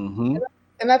 Mm-hmm.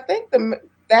 And I think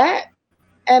that,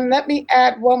 and let me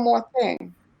add one more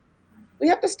thing. We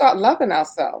have to start loving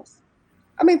ourselves.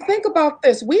 I mean, think about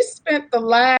this. We spent the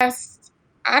last,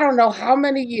 I don't know how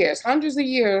many years, hundreds of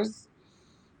years,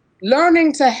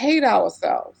 learning to hate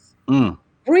ourselves,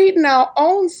 breeding our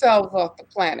own selves off the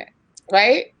planet,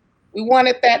 right? We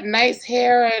wanted that nice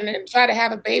hair and try to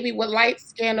have a baby with light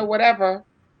skin or whatever.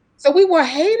 So we were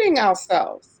hating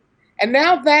ourselves. And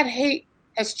now that hate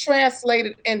has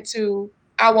translated into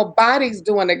our bodies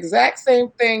doing the exact same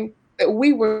thing that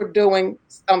we were doing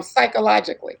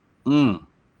psychologically.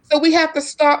 So we have to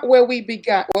start where we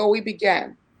began.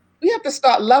 We have to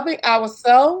start loving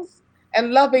ourselves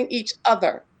and loving each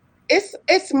other.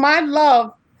 It's my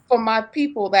love for my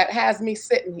people that has me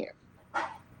sitting here.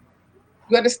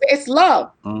 You understand? It's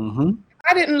love. If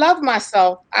I didn't love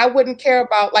myself, I wouldn't care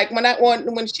about, like,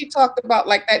 when she talked about,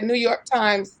 like, that New York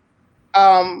Times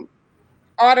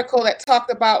article that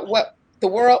talked about what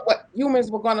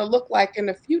humans were going to look like in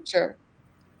the future.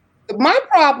 My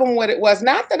problem with it was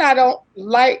not that I don't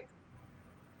like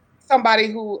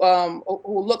somebody who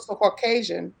looks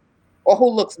Caucasian or who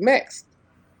looks mixed.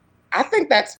 I think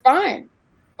that's fine,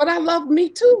 but I love me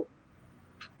too.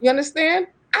 You understand?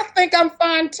 I think I'm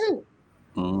fine too.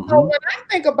 So when I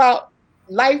think about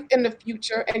life in the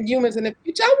future and humans in the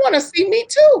future, I want to see me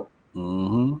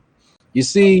too. You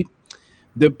see,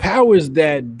 the powers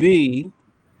that be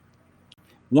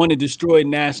want to destroy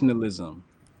nationalism.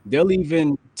 They'll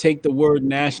even take the word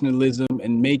nationalism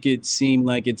and make it seem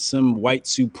like it's some white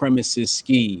supremacist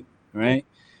scheme, right?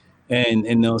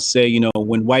 And they'll say, you know,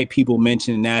 when white people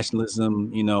mention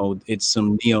nationalism, you know, it's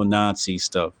some neo-Nazi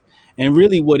stuff. And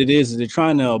really what it is they're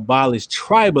trying to abolish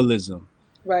tribalism.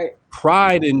 Right.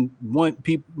 Pride in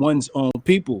one's own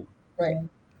people. Right.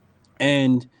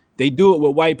 And they do it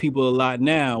with white people a lot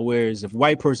now, whereas if a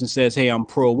white person says, hey, I'm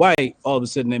pro-white, all of a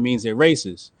sudden that means they're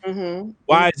racist.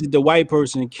 Why is it the white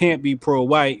person can't be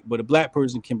pro-white, but a black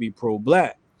person can be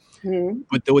pro-black?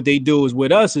 But what they do is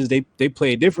with us is they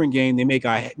play a different game. They make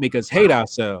us hate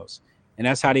ourselves. And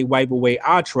that's how they wipe away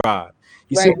our tribe.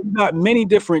 You see, we've got many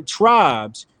different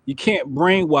tribes. You can't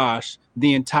brainwash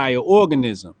the entire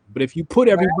organism. But if you put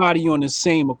everybody on the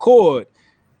same accord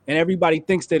and everybody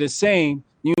thinks they're the same,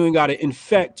 you ain't got to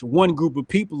infect one group of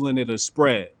people and it'll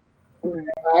spread.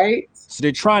 Right. So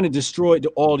they're trying to destroy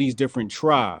all these different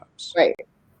tribes. Right.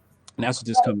 And that's what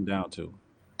this comes down to.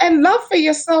 And love for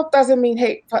yourself doesn't mean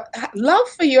hate. Love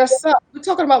for yourself, we're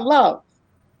talking about love,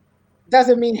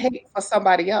 doesn't mean hate for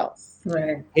somebody else.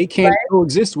 Right. Hate can't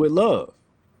coexist with love.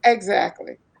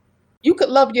 Exactly. You could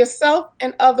love yourself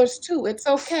and others too. It's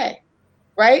okay.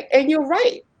 Right. And you're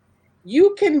right.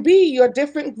 You can be your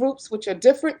different groups with your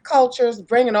different cultures,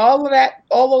 bringing all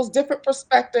those different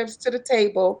perspectives to the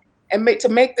table and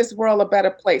make this world a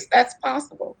better place. That's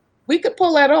possible. We could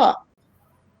pull that off.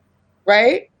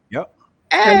 Right? Yep.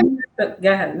 And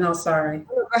go ahead. No, sorry.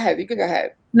 Go ahead. You can go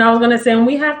ahead. No, I was going to say, and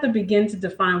we have to begin to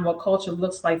define what culture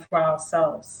looks like for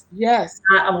ourselves. Yes.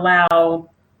 Not allow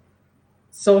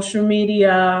social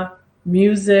media,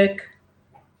 music,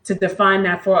 to define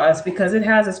that for us, because it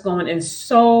has us going in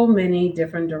so many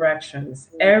different directions.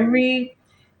 Everyone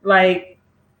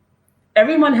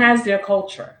has their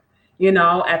culture, you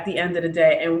know, at the end of the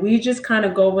day, and we just kind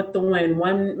of go with the wind.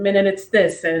 1 minute it's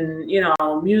this, and you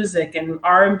know, music and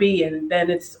R&B, and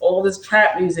then it's all this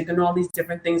trap music and all these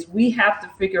different things. We have to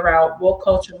figure out what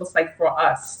culture looks like for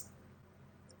us.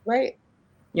 Right.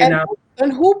 You know,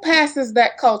 and who passes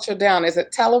that culture down? Is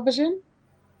it television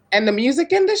and the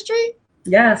music industry?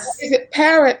 Yes. Or is it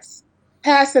parents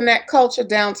passing that culture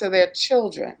down to their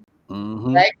children?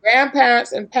 Right?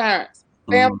 Grandparents and parents,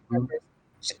 family members,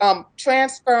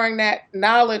 transferring that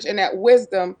knowledge and that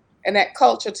wisdom and that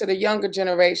culture to the younger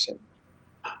generation.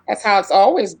 That's how it's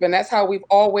always been. That's how we've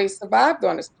always survived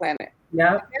on this planet.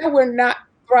 Yeah. Now we're not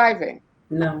thriving.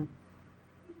 No.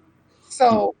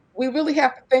 So we really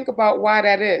have to think about why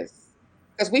that is,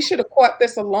 because we should have caught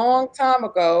this a long time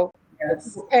ago.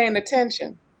 Yes. Paying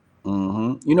attention.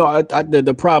 You know,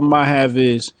 the problem I have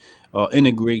is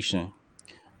integration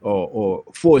or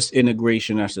forced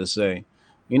integration, I should say.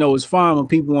 You know, it's fine when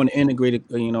people want to integrate it,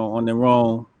 you know, on their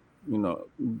own, you know,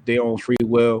 their own free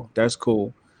will. That's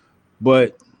cool.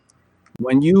 But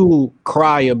when you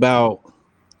cry about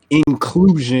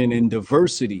inclusion and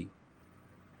diversity,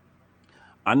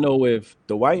 I know if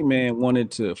the white man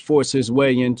wanted to force his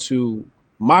way into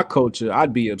my culture,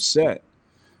 I'd be upset.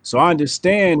 So I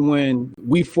understand when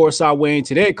we force our way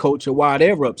into their culture, why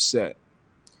they're upset.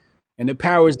 And the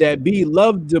powers that be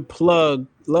love to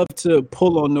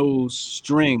pull on those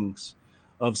strings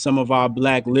of some of our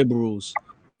black liberals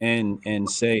and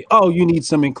say, oh, you need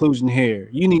some inclusion here.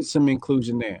 You need some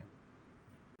inclusion there.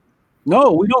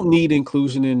 No, we don't need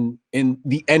inclusion in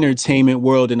the entertainment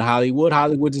world in Hollywood.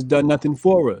 Hollywood has done nothing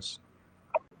for us.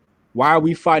 Why are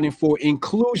we fighting for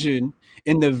inclusion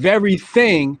in the very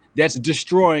thing that's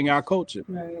destroying our culture?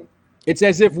 Right. It's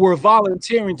as if we're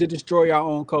volunteering to destroy our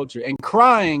own culture and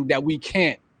crying that we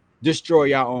can't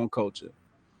destroy our own culture.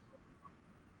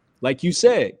 Like you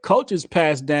said, culture's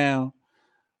passed down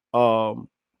through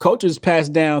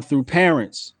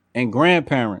parents and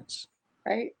grandparents.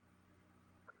 Right.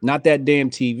 Not that damn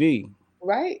TV.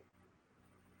 Right.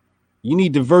 You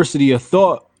need diversity of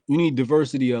thought. You need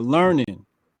diversity of learning. You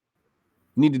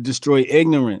need to destroy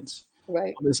ignorance.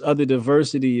 Right. All this other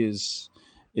diversity is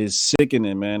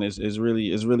sickening, man. Is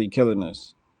really killing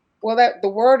us. Well, that the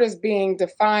word is being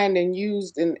defined and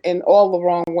used in all the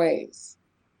wrong ways,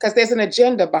 because there's an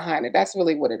agenda behind it. That's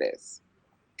really what it is.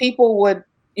 People would,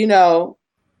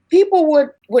 people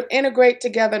would integrate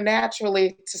together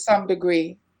naturally to some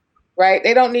degree, right?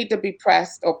 They don't need to be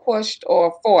pressed or pushed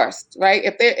or forced, right?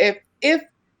 If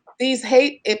these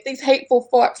hateful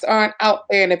thoughts aren't out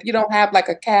there, and if you don't have like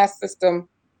a caste system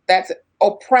that's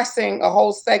oppressing a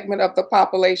whole segment of the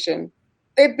population,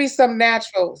 there'd be some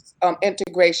natural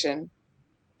integration.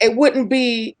 It wouldn't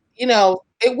be,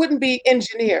 it wouldn't be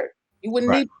engineered. You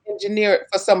wouldn't need to engineer it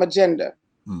for some agenda,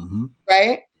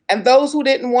 right? And those who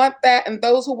didn't want that, and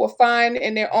those who were fine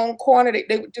in their own corner,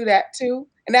 they would do that too,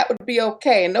 and that would be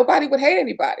okay, and nobody would hate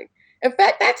anybody. In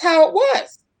fact, that's how it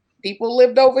was. People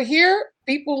lived over here,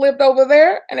 people lived over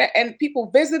there, and people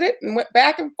visited and went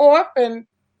back and forth, and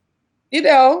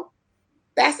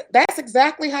that's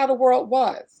exactly how the world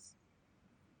was.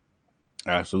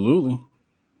 Absolutely.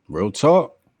 Real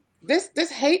talk. This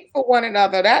hate for one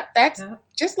another, that's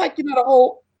just like,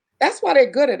 that's why they're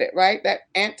good at it, right? That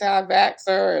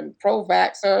anti-vaxxer and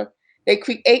pro-vaxxer, they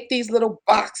create these little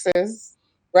boxes,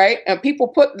 right? And people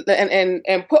put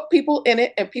and put people in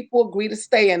it, and people agree to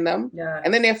stay in them. Yeah.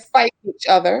 And then they fight each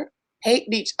other, hate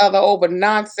each other over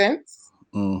nonsense.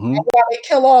 Mm-hmm. And while they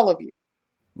kill all of you.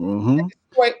 Mm-hmm.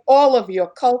 Destroy all of your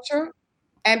culture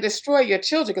and destroy your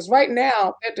children, because right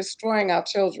now they're destroying our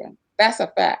children. That's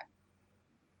a fact.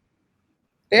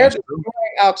 They're destroying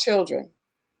our children,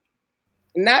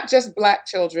 not just Black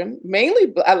children,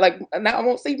 mainly now I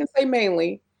won't even say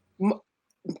mainly,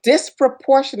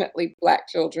 disproportionately Black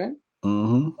children.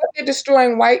 Mm-hmm. But they're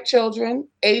destroying white children,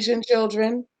 Asian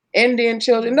children, Indian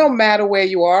children. No matter where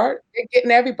you are, they're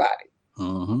getting everybody.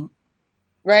 Mm-hmm.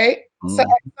 Right? Mm-hmm. So at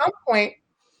some point,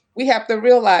 we have to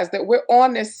realize that we're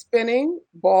on this spinning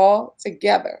ball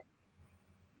together.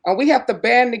 And we have to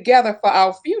band together for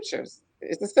our futures.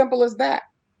 It's as simple as that.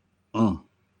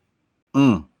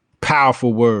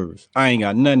 Powerful words. I ain't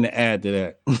got nothing to add to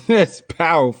that. That's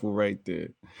powerful right there.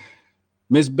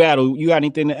 Miss Battle, you got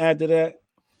anything to add to that?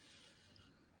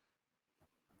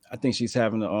 I think she's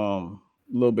having a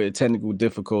little bit of technical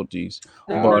difficulties.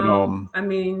 But I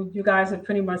mean, you guys have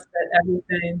pretty much said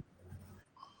everything.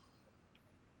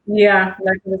 Yeah,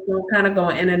 like it was kind of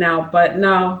going in and out, but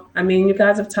no, I mean, you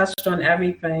guys have touched on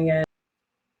everything. And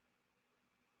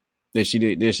there she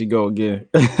go again.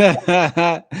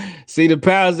 See, the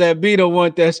powers that be don't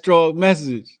want that strong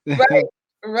message.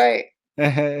 Right.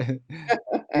 We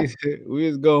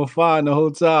was going fine the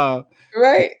whole time.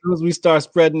 Right. As soon as we start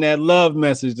spreading that love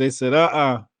message, they said,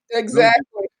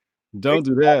 Exactly. Don't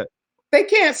do that. They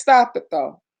can't stop it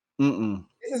though.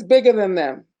 This is bigger than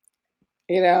them.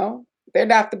 They're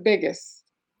not the biggest.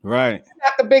 Right. They're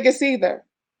not the biggest either.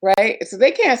 Right. So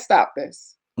they can't stop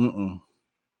this.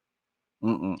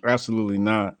 Absolutely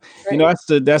not. Right.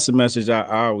 That's the message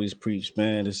I always preach,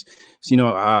 man. It's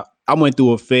I went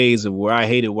through a phase of where I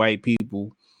hated white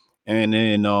people. And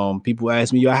then people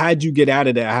ask me, how'd you get out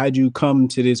of that? How'd you come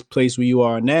to this place where you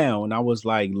are now? And I was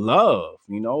like, love,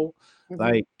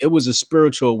 like it was a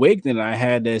spiritual awakening I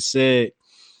had that said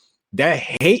that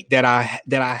hate that I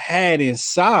had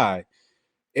inside,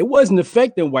 it wasn't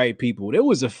affecting white people. It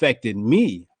was affecting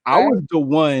me. Right. I was the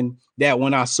one that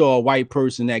when I saw a white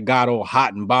person that got all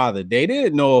hot and bothered, they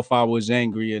didn't know if I was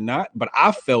angry or not, but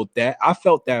I felt that. I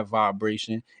felt that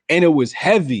vibration, and it was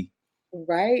heavy.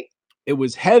 Right. It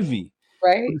was heavy.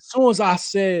 Right. But as soon as I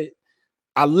said,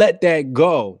 I let that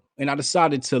go, and I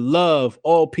decided to love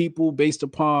all people based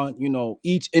upon,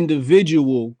 each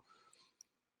individual,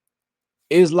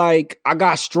 is like I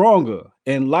got stronger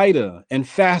and lighter and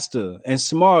faster and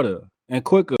smarter and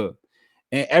quicker,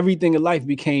 and everything in life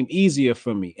became easier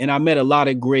for me. And I met a lot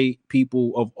of great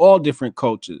people of all different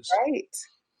cultures. Right.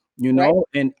 Right.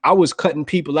 And I was cutting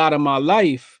people out of my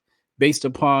life based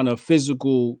upon a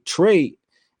physical trait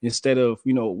instead of,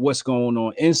 what's going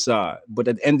on inside. But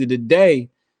at the end of the day,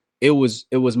 it was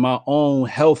my own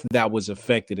health that was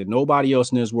affected, and nobody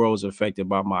else in this world was affected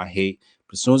by my hate.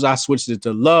 But as soon as I switched it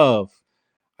to love,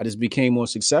 I just became more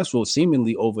successful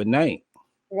seemingly overnight.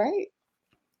 Right.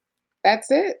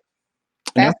 That's it.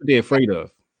 That's what they're afraid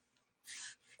of.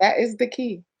 That is the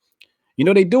key.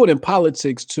 They do it in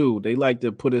politics too. They like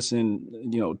to put us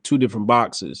in, two different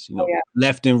boxes,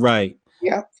 left and right.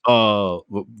 Yeah.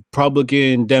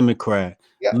 Republican, Democrat,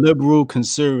 liberal,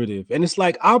 conservative. And it's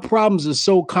like our problems are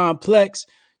so complex.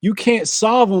 you can't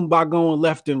solve them by going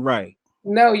left and right.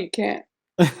 No, you can't.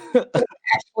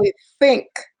 Actually think,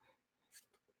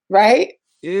 right?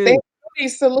 Yeah. Think through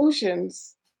these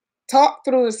solutions. Talk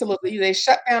through the solution. They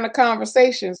shut down the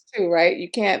conversations too, right?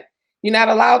 You're not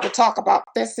allowed to talk about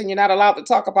this and you're not allowed to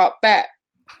talk about that.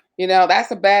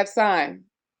 That's a bad sign.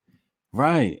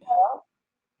 Right.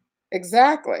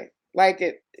 Exactly. Like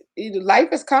life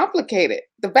is complicated.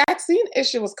 The vaccine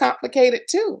issue was complicated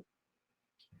too.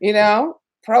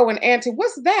 Pro and anti.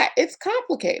 What's that? It's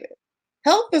complicated.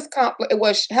 Health is complicated.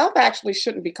 Health actually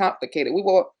shouldn't be complicated.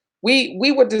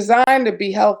 We were designed to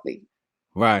be healthy.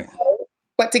 Right.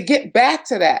 But to get back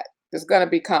to that is going to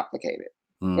be complicated,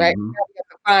 right? We have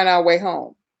to find our way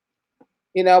home.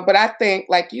 But I think,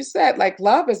 like you said, like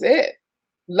love is it.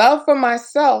 Love for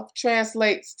myself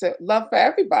translates to love for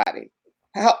everybody.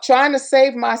 Trying to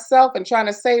save myself and trying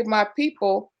to save my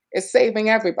people is saving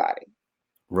everybody.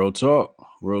 Real talk.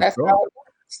 That's how it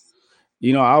works.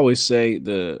 I always say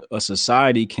a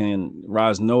society can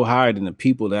rise no higher than the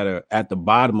people that are at the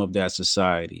bottom of that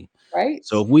society. Right.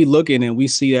 So if we look in and we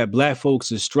see that Black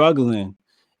folks is struggling,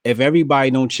 if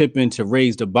everybody don't chip in to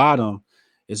raise the bottom,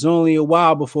 it's only a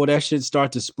while before that shit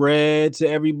start to spread to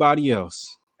everybody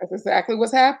else. That's exactly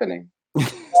what's happening.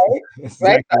 Right?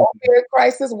 Right? The opioid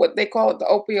crisis, what they call it, the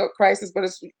opioid crisis, but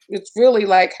it's really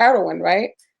like heroin, right?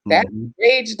 That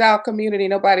raged our community.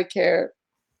 Nobody cared.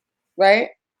 Right?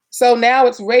 So now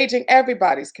it's raging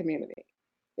everybody's community.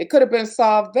 It could have been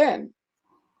solved then.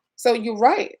 So you're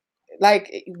right.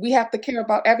 Like we have to care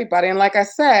about everybody. And like I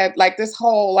said, like this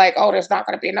whole like, oh, there's not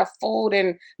going to be enough food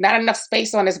and not enough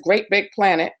space on this great big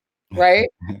planet, right?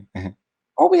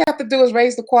 All we have to do is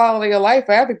raise the quality of life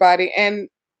for everybody. And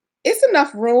it's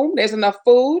enough room, there's enough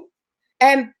food,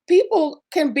 and people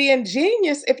can be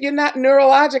ingenious if you're not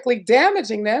neurologically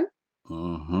damaging them.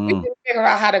 We can figure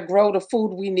out how to grow the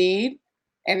food we need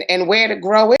and where to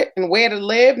grow it and where to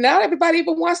live. Not everybody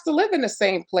even wants to live in the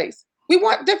same place. We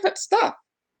want different stuff.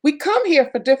 We come here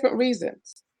for different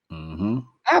reasons. I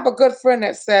have a good friend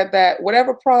that said that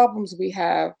whatever problems we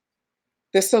have,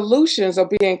 the solutions are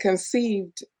being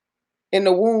conceived in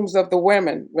the wombs of the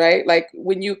women, right? Like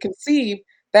when you conceive,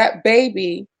 that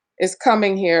baby is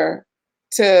coming here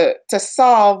to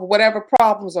solve whatever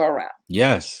problems are around.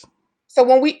 Yes. So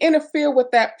when we interfere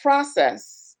with that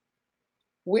process,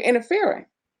 we're interfering.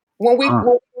 When we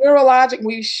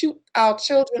we shoot our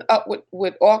children up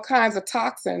with all kinds of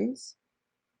toxins,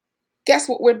 guess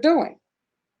what we're doing?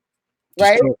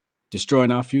 Right?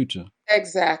 Destroying our future.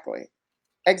 Exactly.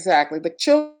 The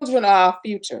children are our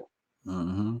future.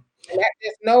 And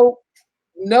there's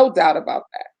no doubt about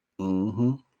that.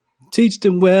 Teach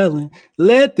them well and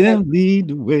let them lead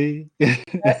the way.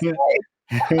 That's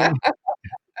right.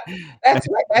 That's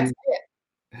right. That's it.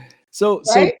 So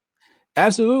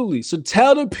absolutely. So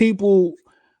tell the people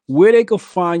where they can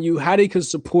find you, how they can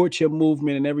support your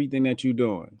movement and everything that you're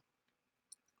doing.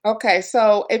 Okay,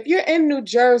 so if you're in New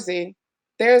Jersey,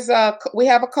 we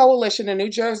have a coalition, a New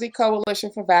Jersey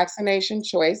Coalition for Vaccination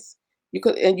Choice. You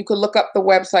could look up the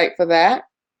website for that.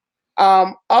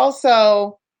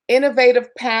 Also, Innovative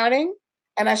Parenting,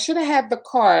 and I should have had the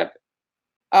card.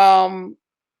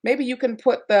 Maybe you can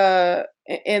put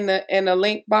in the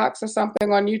link box or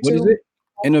something on YouTube. What is it?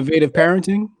 Innovative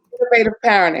Parenting? Innovative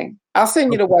Parenting. I'll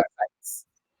send you the websites.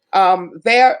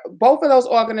 Both of those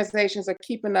organizations are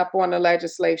keeping up on the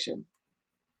legislation.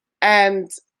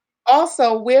 And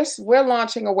also we're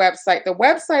launching a website. The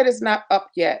website is not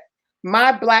up yet,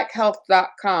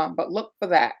 myblackhealth.com, but look for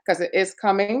that because it is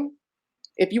coming.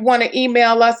 If you want to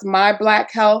email us,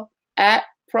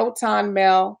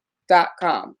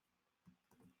 myblackhealth@protonmail.com.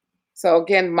 So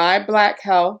again,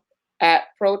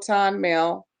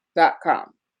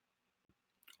 myblackhealth@protonmail.com.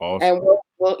 Awesome. And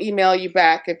we'll email you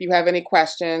back if you have any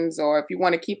questions or if you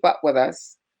want to keep up with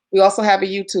us. We also have a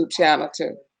YouTube channel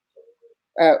too,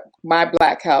 My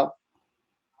Black Health.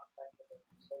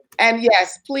 And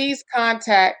yes, please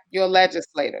contact your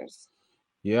legislators.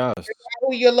 Yes.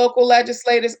 Who your local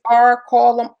legislators are,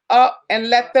 call them up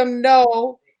and let them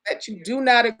know that you do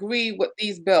not agree with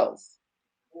these bills.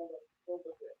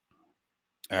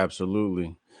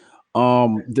 Absolutely.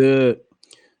 The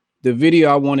video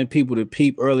I wanted people to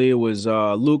peep earlier was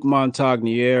Luc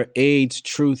Montagnier, AIDS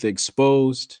Truth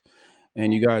Exposed.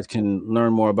 And you guys can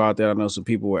learn more about that. I know some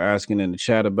people were asking in the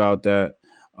chat about that.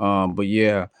 But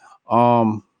yeah,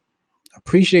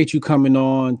 appreciate you coming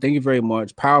on. Thank you very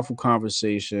much. Powerful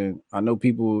conversation. I know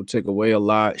people take away a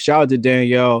lot. Shout out to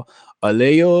Danielle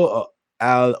Aloya,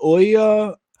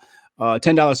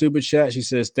 $10 super chat. She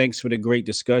says, thanks for the great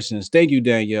discussions. Thank you,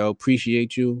 Danielle.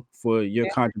 Appreciate you for your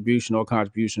contribution. All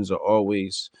contributions are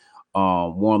always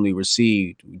warmly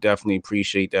received. We definitely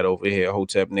appreciate that over here,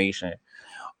 Hotep Nation.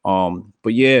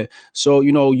 But yeah, so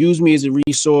use me as a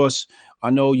resource. I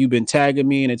know you've been tagging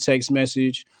me in a text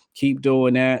message. Keep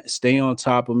doing that. Stay on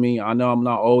top of me. I know I'm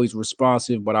not always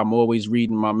responsive, but I'm always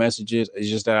reading my messages. It's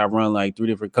just that I run like 3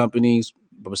 different companies,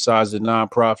 but besides the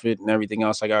nonprofit and everything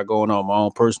else I got going on, my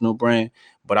own personal brand.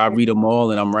 But I read them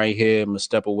all, and I'm right here. I'm a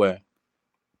step away.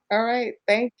 All right.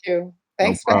 Thank you. No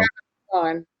Thanks for having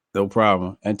problem. me on. No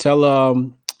problem. And tell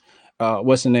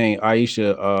what's the name?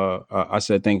 Aisha. I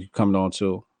said thank you for coming on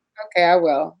too. Okay, I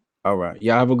will. All right.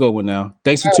 Y'all have a good one now.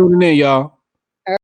 Thanks for All right. tuning in, y'all.